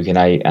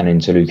 interleukin 8, and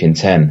interleukin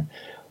 10,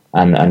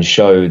 and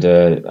showed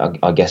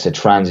a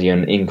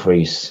transient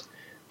increase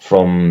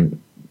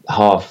from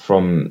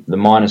the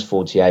minus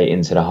 48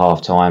 into the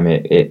half time.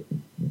 It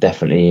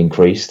definitely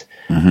increased,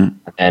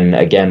 and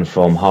again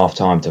from half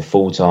time to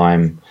full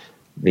time,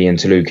 the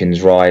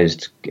interleukins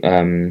rised,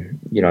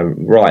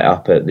 right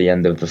up at the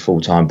end of the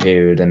full time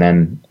period, and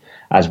then,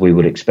 as we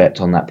would expect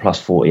on that plus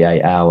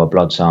 48 hour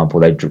blood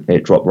sample,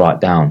 it dropped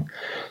right down,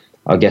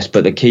 I guess.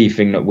 But the key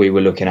thing that we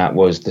were looking at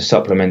was the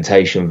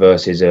supplementation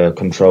versus a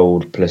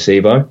controlled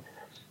placebo.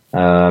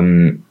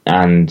 And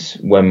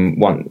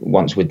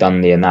once we'd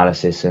done the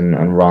analysis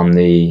and run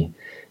the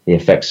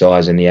effect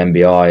size and the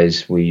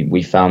MBIs,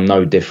 we found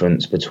no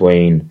difference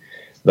between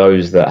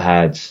those that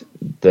had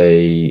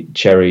the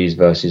cherries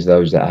versus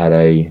those that had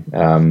a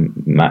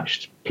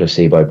matched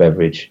placebo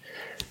beverage.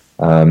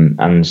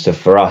 And so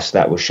for us,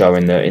 that was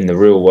showing that in the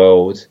real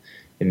world,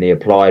 in the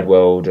applied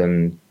world,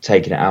 and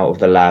taking it out of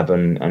the lab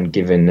and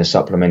giving the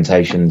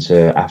supplementation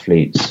to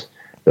athletes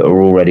that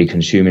are already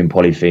consuming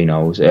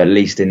polyphenols, at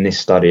least in this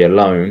study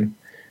alone,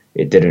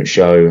 it didn't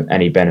show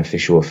any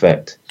beneficial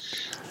effect.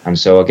 And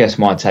so I guess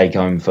my take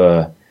home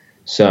for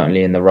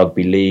certainly in the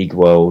rugby league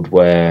world,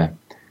 where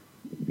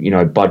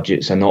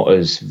budgets are not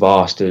as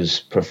vast as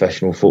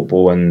professional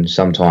football and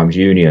sometimes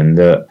union,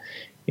 that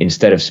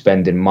instead of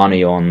spending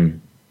money on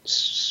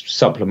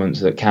supplements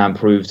that can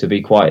prove to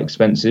be quite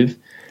expensive,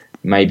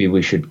 maybe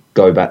we should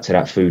go back to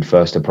that food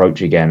first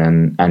approach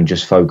again and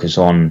just focus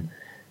on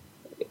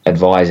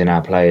advising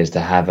our players to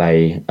have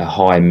a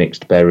high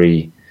mixed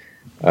berry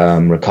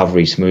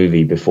recovery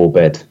smoothie before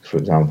bed, for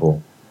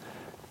example.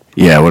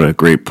 Yeah, what a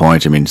great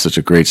point. I mean, such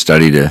a great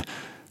study to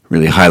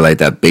really highlight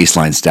that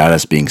baseline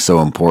status being so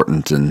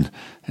important, and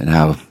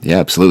how, yeah,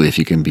 absolutely, if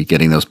you can be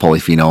getting those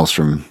polyphenols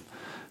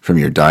from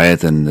your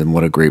diet, then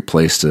what a great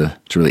place to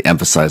really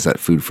emphasize that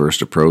food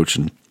first approach.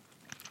 And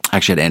I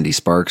actually had Andy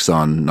Sparks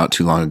on not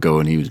too long ago,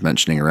 and he was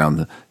mentioning around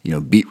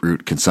the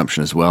beetroot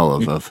consumption as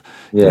well of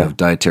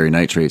dietary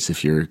nitrates.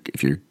 If your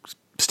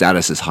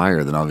status is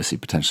higher, then obviously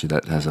potentially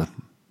that has a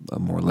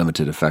more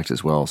limited effect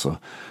as well. So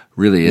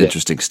really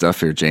interesting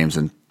stuff here, James.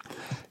 And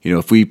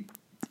if we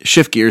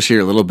shift gears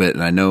here a little bit,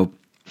 and I know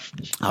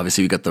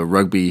obviously we got the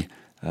Rugby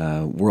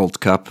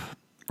World Cup,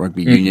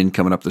 Rugby Union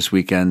coming up this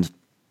weekend.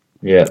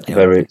 Yeah,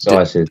 very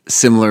excited.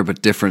 Similar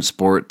but different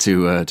sport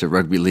to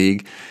rugby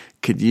league.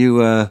 Could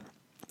you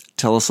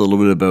tell us a little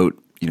bit about,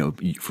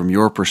 from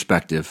your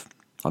perspective,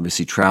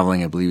 obviously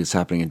traveling, I believe it's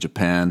happening in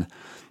Japan.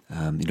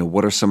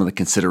 What are some of the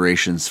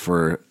considerations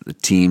for the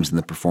teams and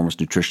the performance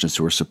nutritionists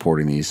who are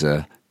supporting these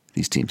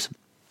teams?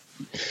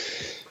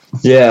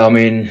 Yeah, I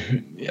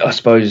mean, I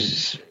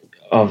suppose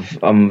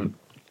Graham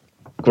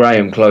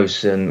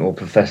Close or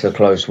Professor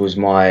Close was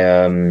my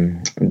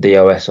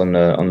DOS on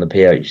the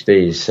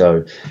PhD.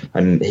 So,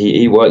 and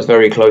he works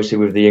very closely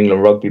with the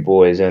England rugby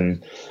boys,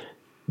 and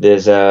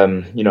there's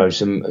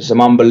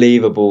some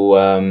unbelievable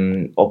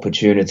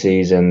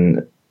opportunities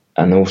and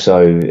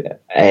also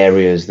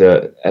areas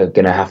that are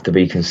going to have to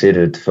be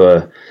considered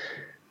for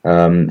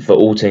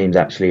all teams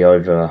actually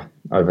over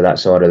that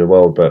side of the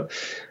world. But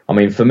I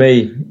mean, for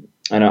me,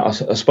 I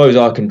suppose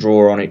I can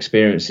draw on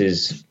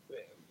experiences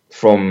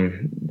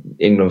from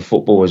England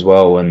football as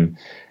well, and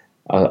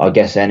I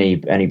guess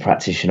any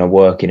practitioner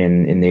working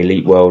in the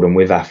elite world and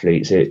with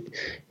athletes, it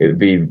would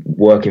be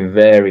working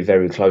very,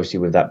 very closely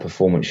with that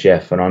performance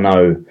chef. And I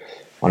know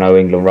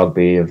England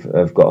Rugby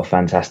have got a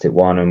fantastic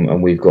one,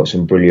 and we've got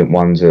some brilliant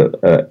ones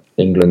at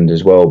England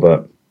as well.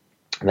 But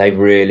they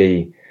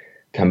really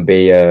can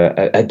be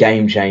a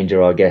game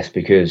changer, I guess,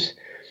 because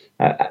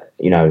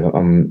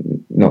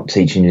I'm not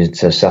teaching you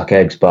to suck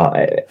eggs,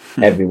 but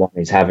everyone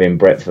is having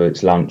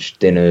breakfast, lunch,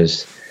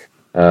 dinners,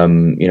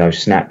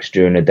 snacks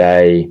during the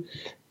day,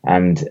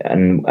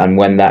 and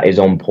when that is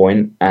on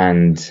point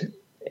and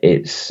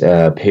it's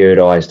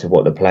periodized to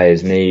what the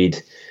players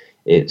need,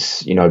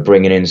 it's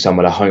bringing in some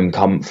of the home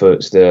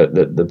comforts that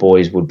the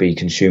boys would be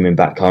consuming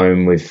back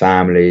home with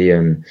family,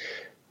 and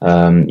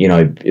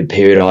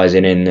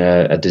periodizing in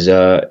a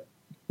dessert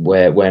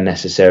where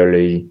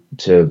necessarily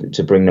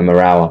to bring the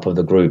morale up of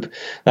the group.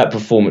 That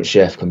performance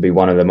chef can be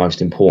one of the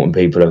most important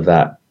people of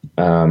that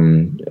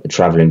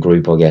travelling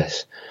group, I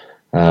guess.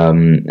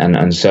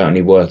 And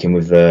certainly working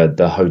with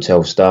the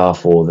hotel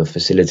staff or the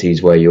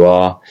facilities where you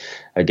are.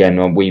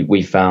 Again,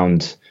 we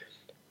found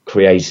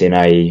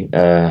creating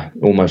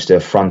almost a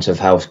front of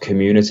house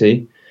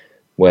community,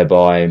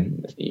 whereby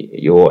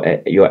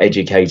you're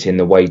educating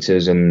the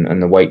waiters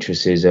and the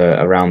waitresses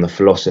around the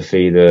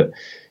philosophy that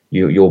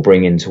you're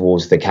bringing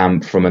towards the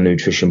camp from a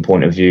nutrition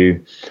point of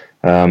view.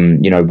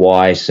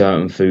 Why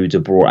certain foods are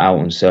brought out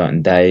on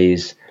certain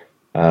days.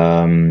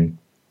 What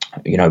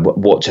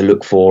to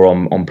look for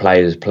on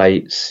players'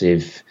 plates.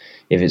 If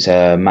it's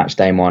a match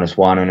day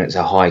 -1 and it's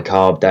a high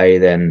carb day,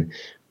 then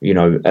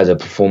as a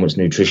performance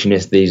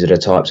nutritionist, these are the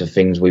types of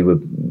things we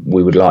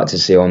would like to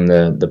see on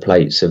the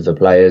plates of the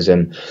players.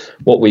 And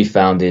what we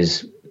found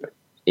is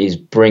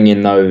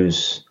bringing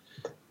those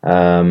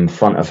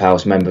front of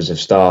house members of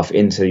staff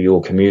into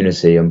your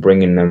community and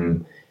bringing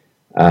them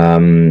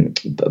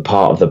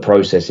part of the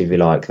process, if you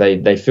like.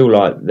 They feel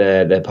like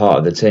they're part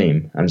of the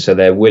team, and so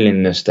their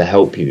willingness to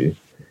help you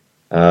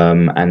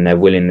and their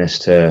willingness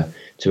to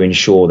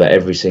ensure that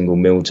every single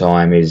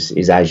mealtime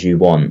is as you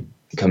want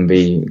can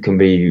be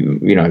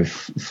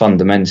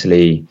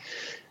fundamentally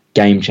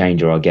game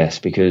changer, I guess,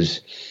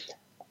 because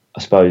I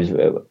suppose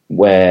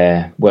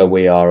where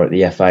we are at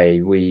the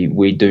FA,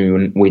 we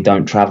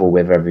don't travel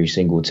with every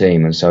single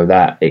team, and so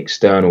that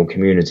external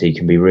community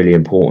can be really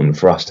important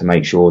for us to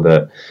make sure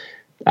that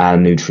our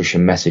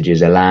nutrition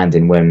messages are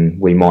landing when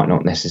we might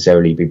not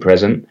necessarily be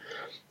present.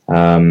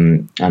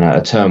 And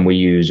a term we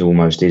use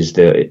almost is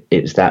that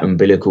it's that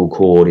umbilical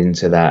cord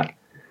into that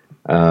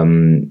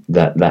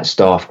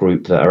staff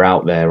group that are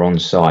out there on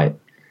site,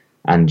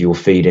 and you're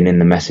feeding in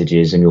the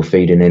messages and you're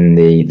feeding in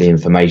the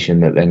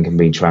information that then can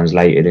be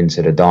translated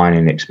into the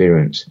dining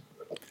experience.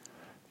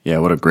 Yeah,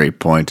 what a great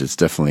point. It's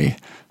definitely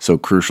so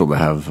crucial to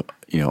have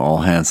all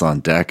hands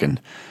on deck. And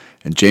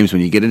James,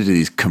 when you get into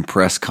these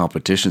compressed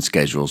competition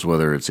schedules,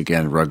 whether it's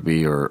again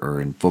rugby or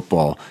in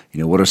football,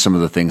 what are some of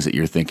the things that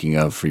you're thinking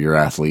of for your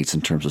athletes in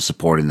terms of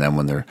supporting them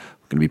when they're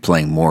going to be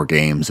playing more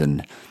games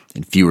and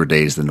in fewer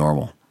days than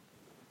normal?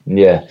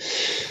 Yeah.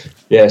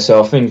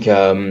 So I think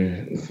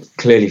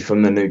clearly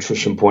from the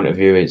nutrition point of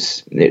view,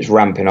 it's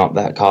ramping up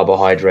that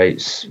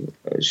carbohydrates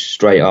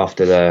straight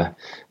after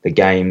the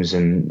games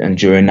and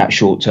during that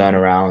short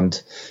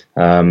turnaround.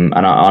 And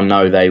I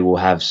know they will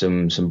have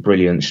some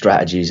brilliant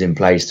strategies in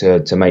place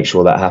to make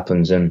sure that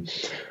happens. And I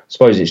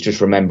suppose it's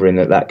just remembering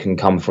that can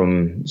come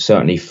from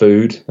certainly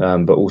food,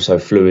 but also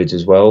fluids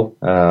as well.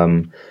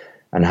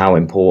 And how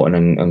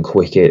important and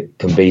quick it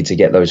can be to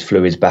get those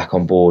fluids back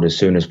on board as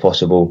soon as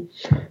possible.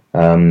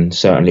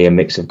 Certainly a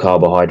mix of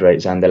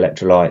carbohydrates and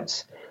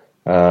electrolytes.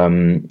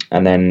 And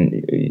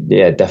then,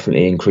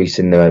 definitely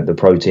increasing the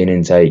protein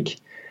intake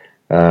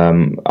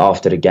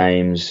after the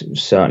games,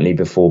 certainly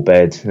before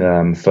bed,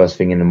 first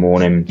thing in the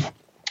morning.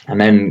 And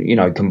then,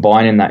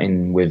 combining that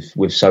in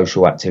with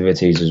social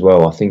activities as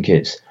well. I think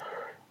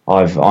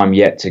I'm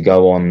yet to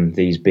go on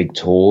these big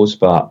tours,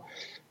 but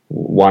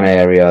one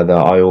area that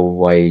I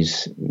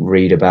always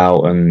read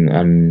about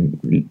and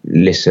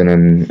listen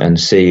and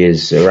see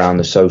is around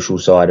the social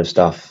side of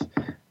stuff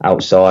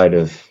outside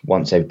of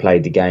once they've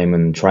played the game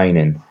and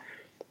training,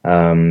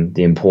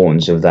 the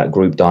importance of that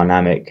group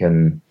dynamic.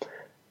 And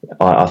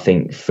I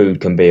think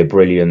food can be a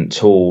brilliant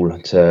tool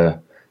to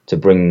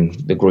bring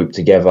the group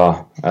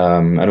together,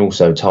 and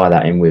also tie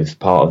that in with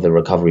part of the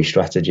recovery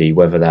strategy,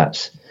 whether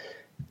that's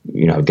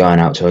going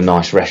out to a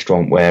nice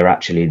restaurant where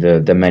actually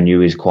the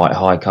menu is quite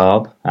high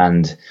carb,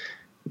 and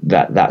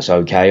that's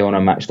okay on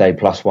a match day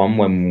 +1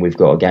 when we've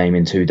got a game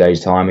in 2 days'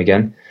 time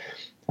again.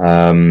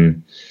 There's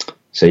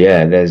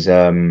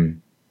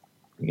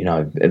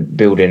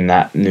building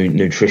that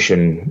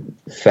nutrition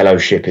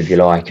fellowship, if you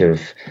like,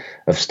 of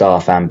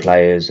staff and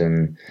players.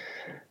 And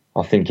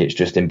I think it's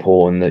just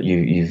important that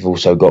you've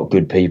also got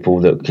good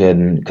people that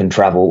can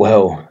travel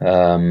well,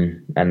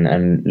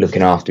 and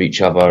looking after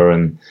each other,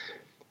 and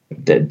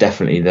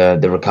definitely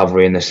the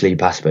recovery and the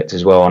sleep aspect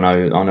as well.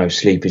 I know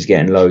sleep is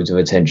getting loads of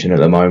attention at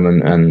the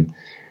moment, and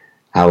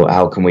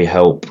how can we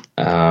help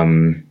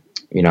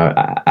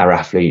our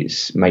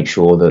athletes make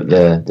sure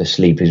that the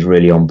sleep is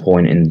really on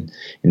point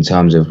in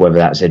terms of whether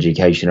that's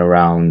education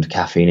around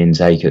caffeine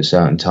intake at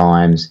certain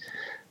times,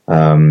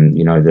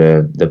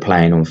 the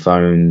playing on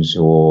phones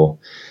or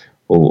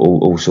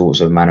all sorts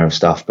of manner of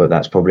stuff. But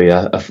that's probably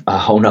a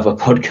whole nother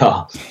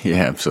podcast.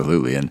 Yeah,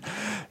 absolutely. And,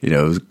 it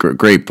was a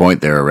great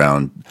point there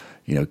around,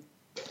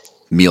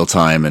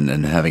 mealtime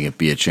and having it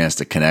be a chance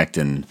to connect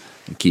and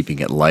keeping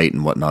it light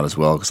and whatnot as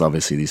well, because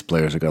obviously these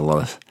players have got a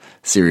lot of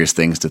serious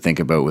things to think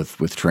about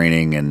with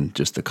training and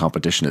just the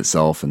competition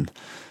itself, and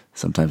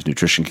sometimes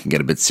nutrition can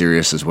get a bit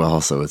serious as well,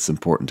 so it's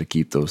important to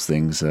keep those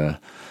things, that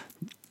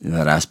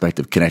aspect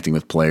of connecting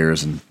with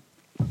players. And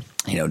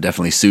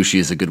definitely sushi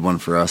is a good one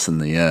for us,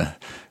 and the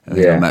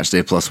match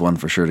day plus one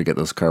for sure to get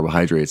those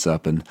carbohydrates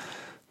up. And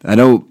I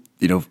know,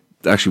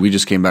 actually, we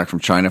just came back from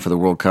China for the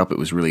World Cup. It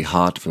was really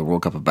hot for the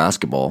World Cup of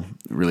basketball.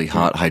 Really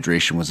hot.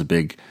 Hydration was a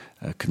big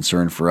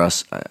concern for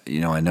us.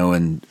 I know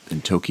in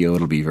Tokyo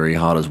it'll be very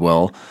hot as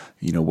well.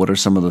 What are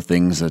some of the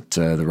things that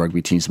the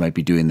rugby teams might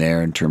be doing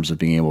there in terms of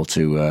being able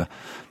to,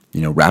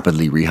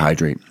 rapidly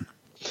rehydrate?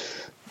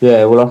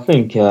 Yeah, well, I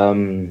think,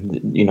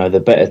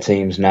 the better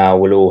teams now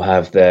will all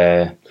have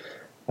their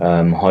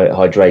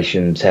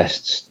hydration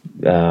tests.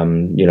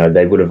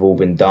 They would have all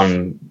been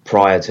done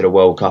prior to the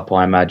World Cup,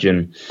 I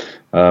imagine.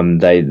 I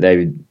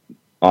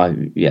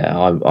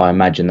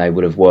imagine they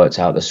would have worked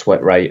out the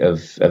sweat rate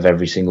of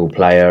every single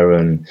player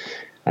and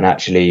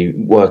actually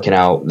working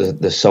out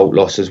the salt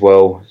loss as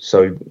well.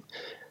 So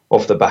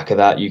off the back of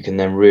that, you can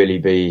then really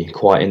be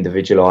quite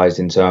individualised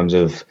in terms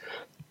of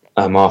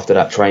after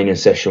that training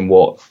session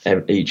what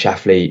each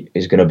athlete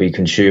is going to be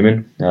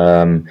consuming.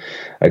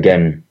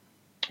 Again,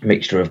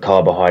 mixture of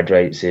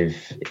carbohydrates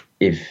if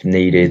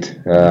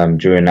needed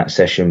during that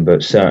session,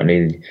 but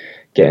certainly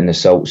getting the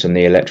salts and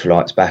the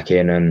electrolytes back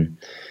in. And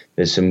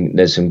there's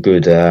some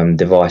good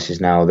devices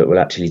now that will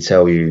actually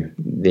tell you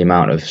the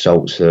amount of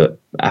salts that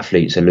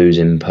athletes are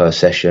losing per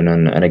session,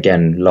 and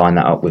again line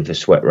that up with the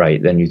sweat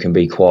rate. Then you can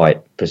be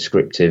quite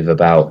prescriptive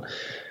about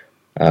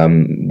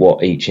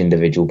what each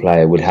individual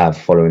player would have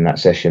following that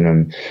session,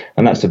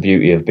 and that's the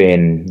beauty of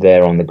being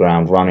there on the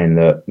ground running,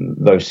 that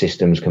those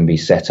systems can be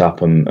set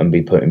up and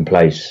be put in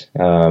place.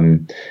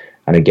 And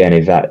again,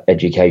 if that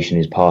education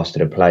is passed to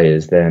the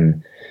players,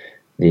 then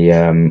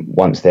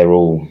once they're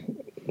all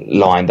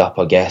lined up,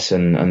 I guess,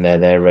 and they're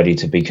there ready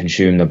to be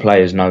consumed, the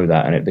players know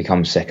that, and it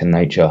becomes second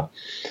nature.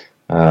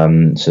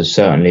 So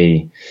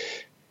certainly,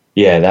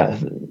 that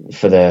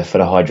for the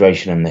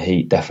hydration and the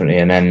heat, definitely.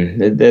 And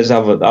then there's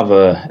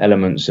other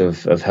elements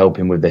of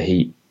helping with the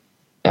heat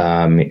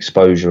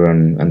exposure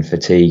and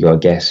fatigue, I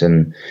guess,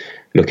 and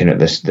looking at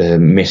the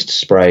mist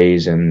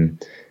sprays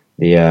and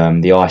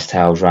the ice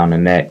towels around the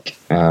neck,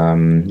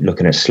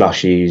 looking at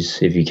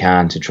slushies if you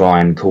can to try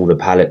and cool the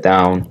palate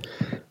down.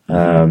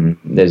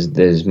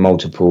 There's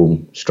multiple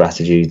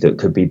strategies that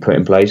could be put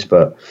in place,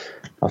 but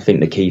I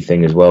think the key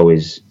thing as well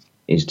is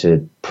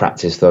to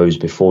practice those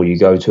before you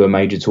go to a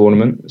major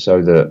tournament,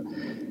 so that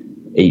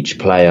each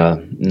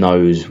player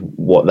knows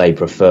what they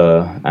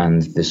prefer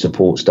and the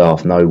support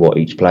staff know what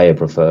each player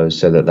prefers,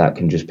 so that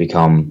can just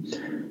become,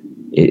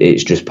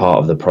 it's just part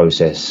of the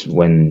process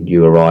when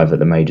you arrive at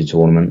the major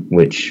tournament,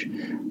 which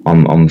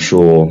I'm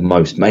sure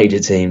most major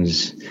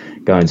teams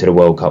going to the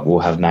World Cup will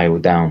have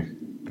nailed down.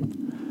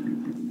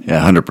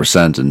 Yeah,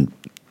 100%.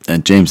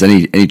 And James,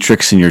 any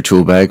tricks in your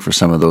tool bag for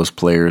some of those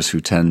players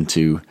who tend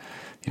to,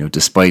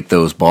 despite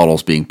those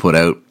bottles being put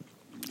out,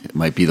 it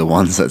might be the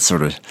ones that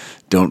sort of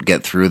don't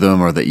get through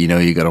them, or that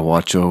you got to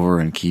watch over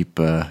and keep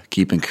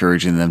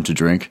encouraging them to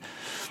drink?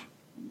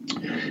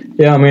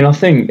 Yeah, I mean, I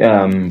think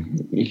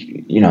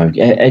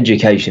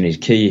education is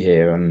key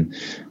here, and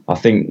I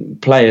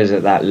think players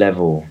at that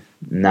level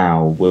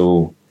now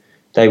will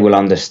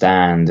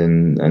understand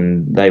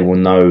and they will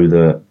know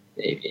that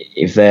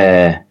if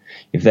they're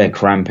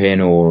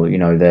cramping, or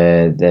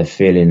they're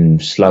feeling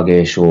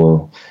sluggish,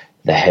 or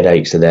the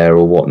headaches are there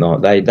or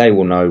whatnot, they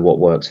will know what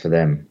works for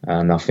them.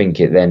 And I think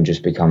it then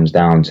just becomes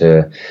down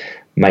to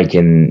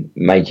making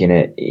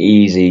it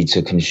easy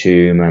to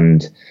consume,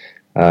 and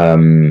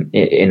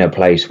in a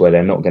place where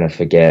they're not going to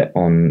forget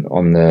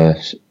on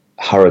the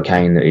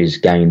hurricane that is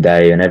game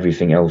day and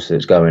everything else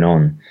that's going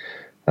on.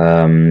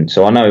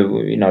 So I know,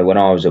 when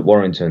I was at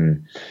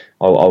Warrington,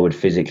 I would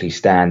physically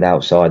stand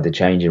outside the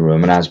changing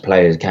room, and as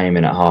players came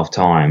in at half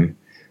time,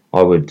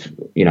 I would,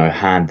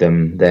 hand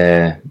them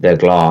their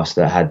glass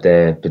that had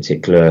their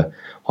particular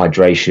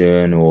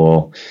hydration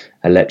or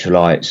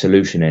electrolyte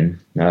solution in,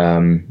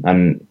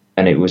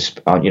 and it was,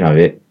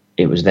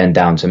 it was then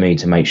down to me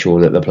to make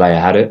sure that the player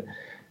had it,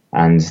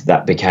 and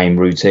that became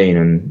routine,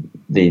 and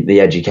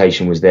the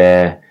education was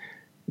there,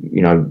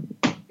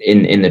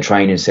 in the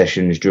training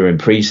sessions during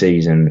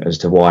pre-season as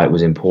to why it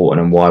was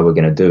important and why we're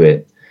going to do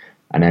it.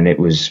 And then it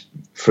was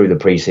through the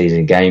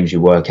pre-season games,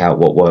 you work out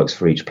what works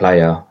for each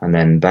player, and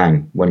then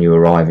bang, when you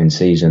arrive in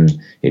season,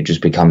 it just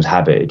becomes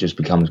habit. It just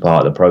becomes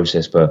part of the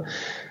process. But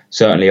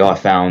certainly I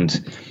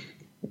found,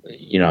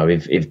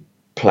 if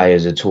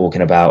players are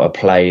talking about a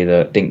play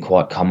that didn't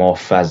quite come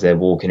off as they're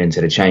walking into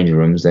the changing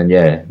rooms, then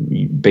yeah,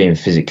 being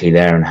physically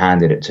there and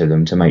handing it to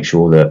them to make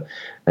sure that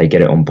they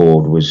get it on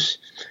board was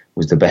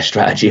the best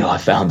strategy I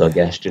found, I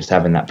guess, just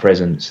having that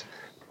presence.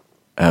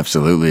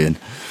 Absolutely. And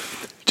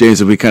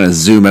James, if we kind of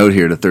zoom out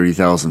here to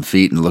 30,000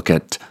 feet and look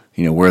at,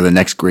 where the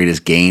next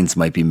greatest gains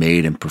might be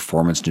made in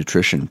performance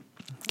nutrition,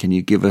 can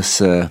you give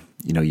us,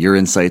 your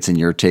insights and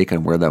your take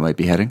on where that might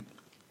be heading?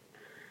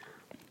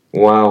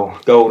 Wow,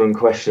 golden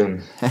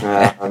question.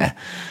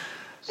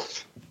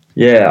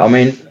 Yeah, I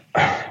mean,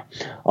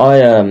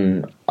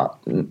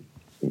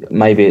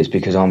 maybe it's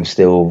because I'm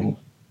still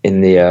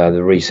in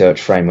the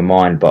research frame of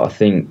mind, but I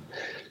think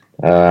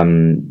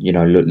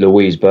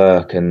Louise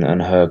Burke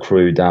and her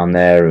crew down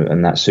there,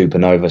 and that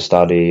supernova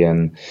study,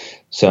 and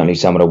certainly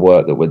some of the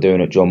work that we're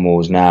doing at John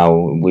Moores now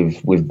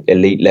with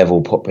elite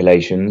level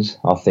populations,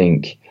 I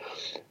think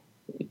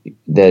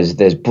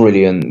there's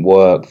brilliant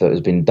work that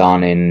has been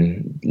done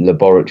in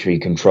laboratory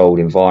controlled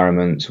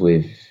environments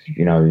with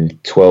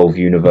 12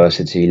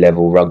 university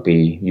level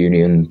rugby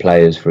union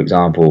players, for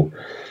example.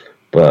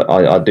 But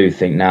I do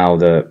think now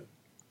that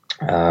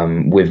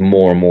with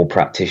more and more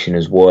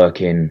practitioners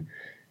working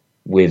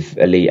with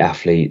elite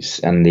athletes,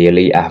 and the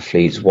elite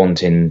athletes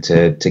wanting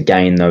to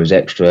gain those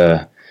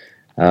extra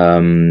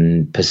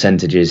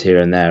percentages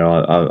here and there,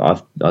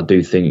 I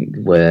do think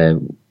we're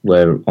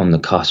on the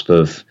cusp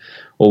of,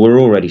 or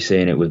we're already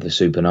seeing it with the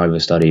supernova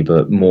study,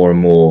 but more and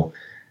more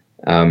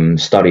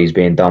studies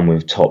being done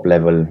with top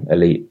level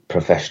elite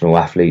professional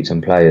athletes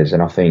and players.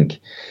 And I think,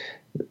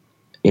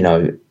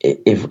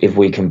 if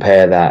we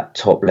compare that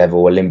top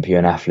level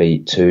Olympian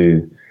athlete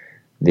to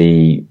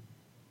the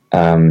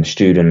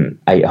student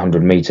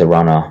 800 meter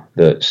runner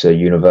that's a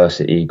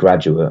university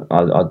graduate,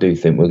 I do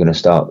think we're going to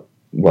start.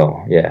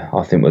 Well, yeah,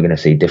 I think we're going to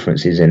see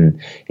differences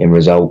in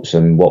results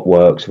and what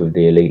works with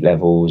the elite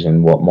levels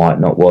and what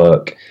might not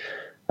work.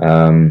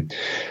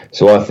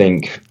 So I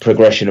think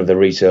progression of the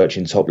research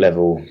in top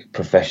level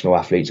professional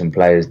athletes and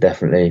players,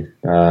 definitely.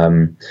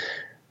 And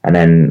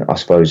then I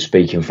suppose,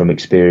 speaking from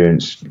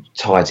experience,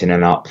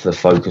 tightening up the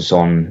focus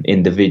on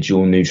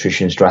individual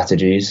nutrition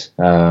strategies.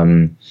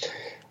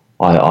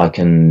 I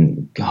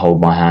can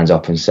hold my hands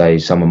up and say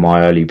some of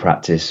my early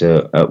practice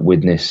at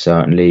Widnes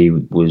certainly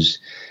was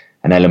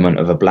an element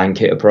of a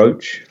blanket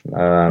approach.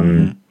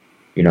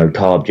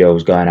 Carb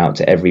gels going out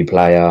to every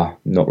player,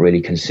 not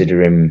really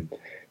considering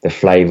the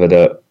flavour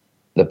that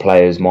the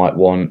players might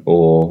want,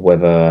 or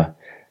whether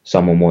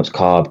someone wants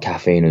carb,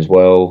 caffeine as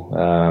well.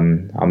 I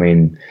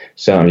mean,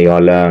 certainly I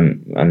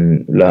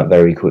learned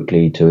very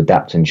quickly to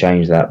adapt and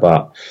change that,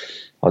 but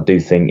I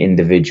do think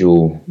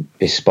individual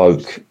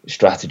bespoke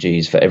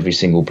strategies for every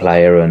single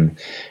player, and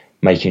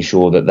making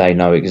sure that they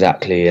know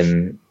exactly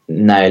and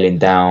nailing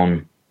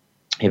down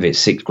if it's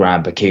 6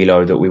 grams per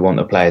kilo that we want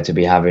the player to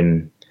be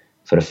having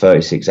for the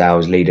 36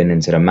 hours leading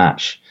into the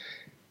match.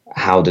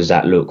 How does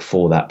that look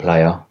for that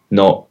player?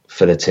 Not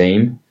for the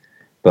team,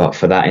 but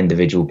for that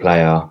individual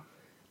player.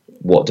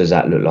 What does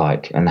that look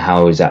like? And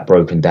how is that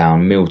broken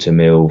down meal to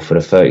meal for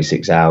the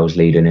 36 hours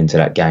leading into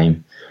that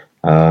game?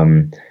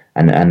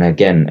 And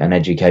again, an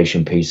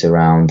education piece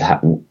around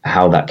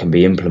how that can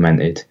be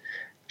implemented.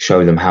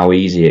 Show them how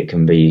easy it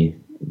can be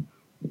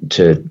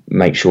to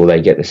make sure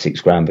they get the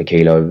 6 grams per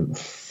kilo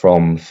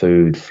from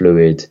food,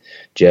 fluid,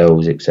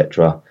 gels,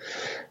 etc.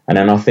 And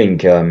then I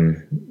think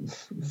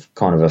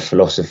kind of a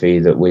philosophy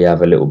that we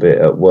have a little bit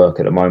at work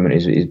at the moment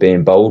is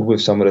being bold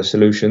with some of the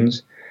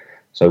solutions.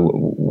 So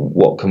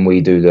what can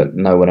we do that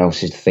no one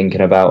else is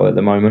thinking about at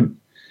the moment?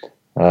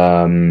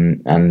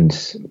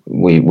 And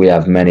we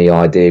have many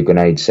idea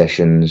grenade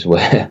sessions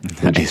where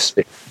we just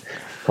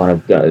kind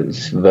of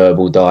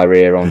verbal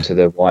diarrhea onto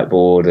the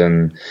whiteboard,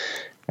 and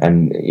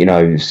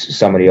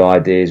some of the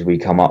ideas we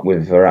come up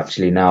with are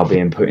actually now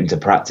being put into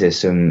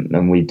practice,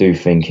 and we do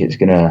think it's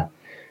going to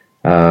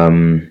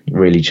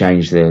really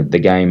change the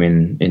game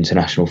in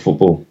international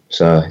football.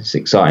 So it's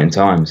exciting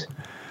times.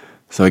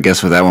 So I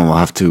guess with that one, we'll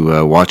have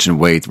to watch and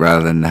wait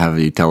rather than have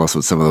you tell us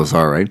what some of those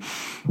are, right?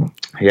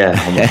 Yeah,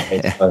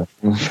 I'm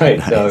afraid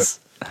nice. So.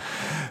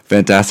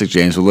 Fantastic,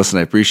 James. Well, listen,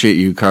 I appreciate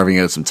you carving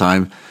out some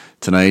time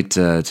tonight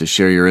to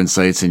share your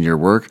insights and your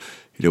work.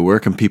 Where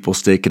can people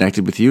stay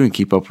connected with you and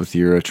keep up with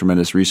your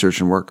tremendous research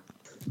and work?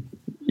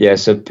 Yeah,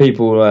 so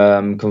people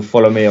can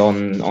follow me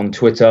on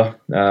Twitter.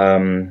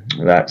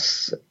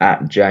 That's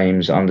at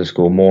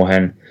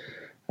James_Morhen,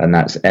 and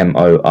that's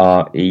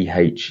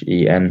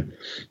Morehen.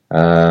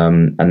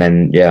 And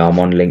then, I'm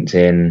on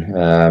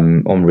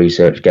LinkedIn, on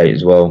ResearchGate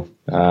as well.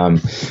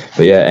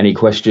 But yeah, any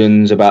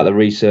questions about the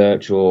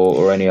research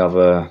or any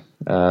other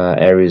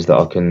areas that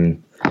I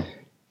can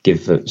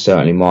give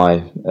certainly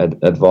my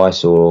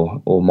advice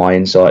or my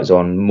insights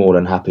on, more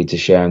than happy to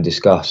share and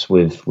discuss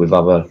with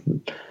other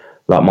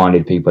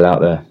like-minded people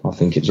out there. I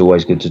think it's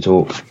always good to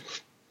talk.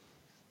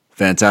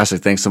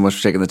 Fantastic. Thanks so much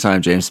for taking the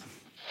time, James.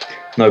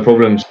 No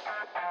problems.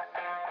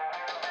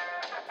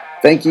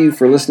 Thank you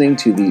for listening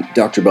to the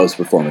Dr. Bubs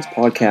Performance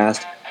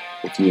Podcast.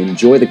 If you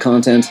enjoy the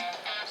content,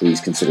 Please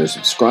consider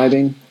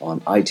subscribing on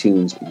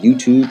iTunes,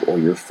 YouTube, or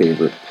your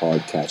favorite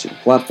podcatching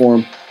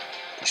platform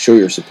to show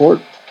your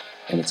support,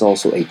 and it's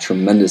also a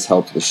tremendous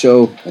help to the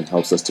show and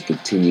helps us to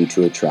continue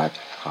to attract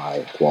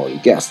high-quality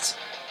guests.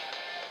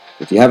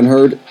 If you haven't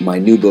heard, my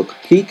new book,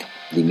 Peak,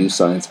 The New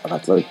Science of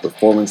Athletic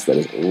Performance That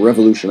Is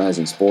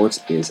Revolutionizing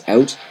Sports, is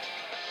out,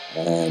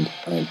 and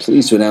I'm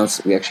pleased to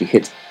announce we actually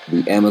hit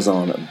the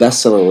Amazon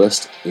bestseller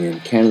list in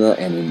Canada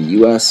and in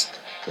the US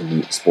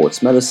in the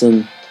sports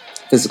medicine,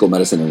 physical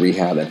medicine and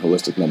rehab, and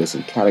holistic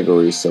medicine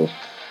categories. So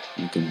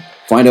you can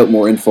find out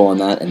more info on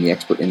that and the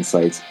expert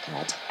insights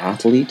at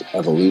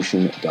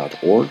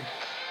athleteevolution.org.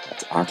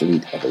 That's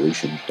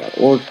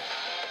athleteevolution.org.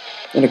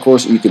 And of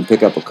course, you can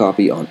pick up a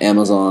copy on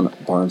Amazon,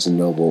 Barnes &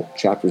 Noble,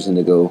 Chapters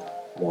Indigo,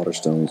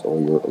 Waterstones, or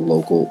your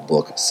local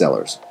book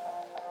sellers.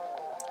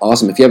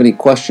 Awesome. If you have any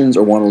questions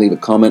or want to leave a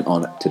comment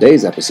on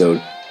today's episode,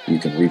 you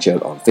can reach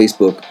out on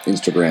Facebook,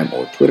 Instagram,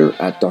 or Twitter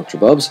at Dr.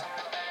 Bubbs.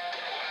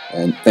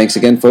 And thanks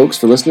again, folks,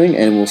 for listening,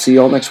 and we'll see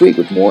you all next week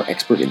with more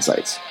expert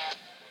insights.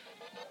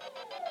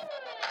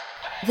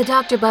 The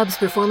Dr. Bubbs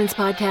Performance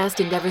Podcast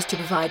endeavors to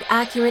provide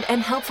accurate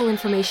and helpful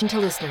information to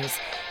listeners.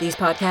 These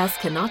podcasts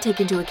cannot take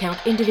into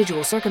account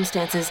individual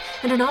circumstances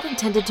and are not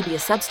intended to be a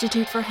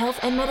substitute for health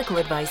and medical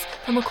advice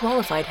from a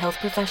qualified health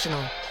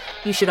professional.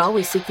 You should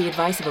always seek the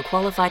advice of a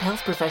qualified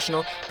health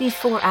professional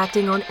before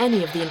acting on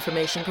any of the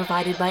information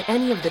provided by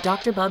any of the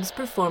Dr. Bubbs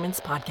Performance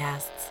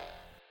Podcasts.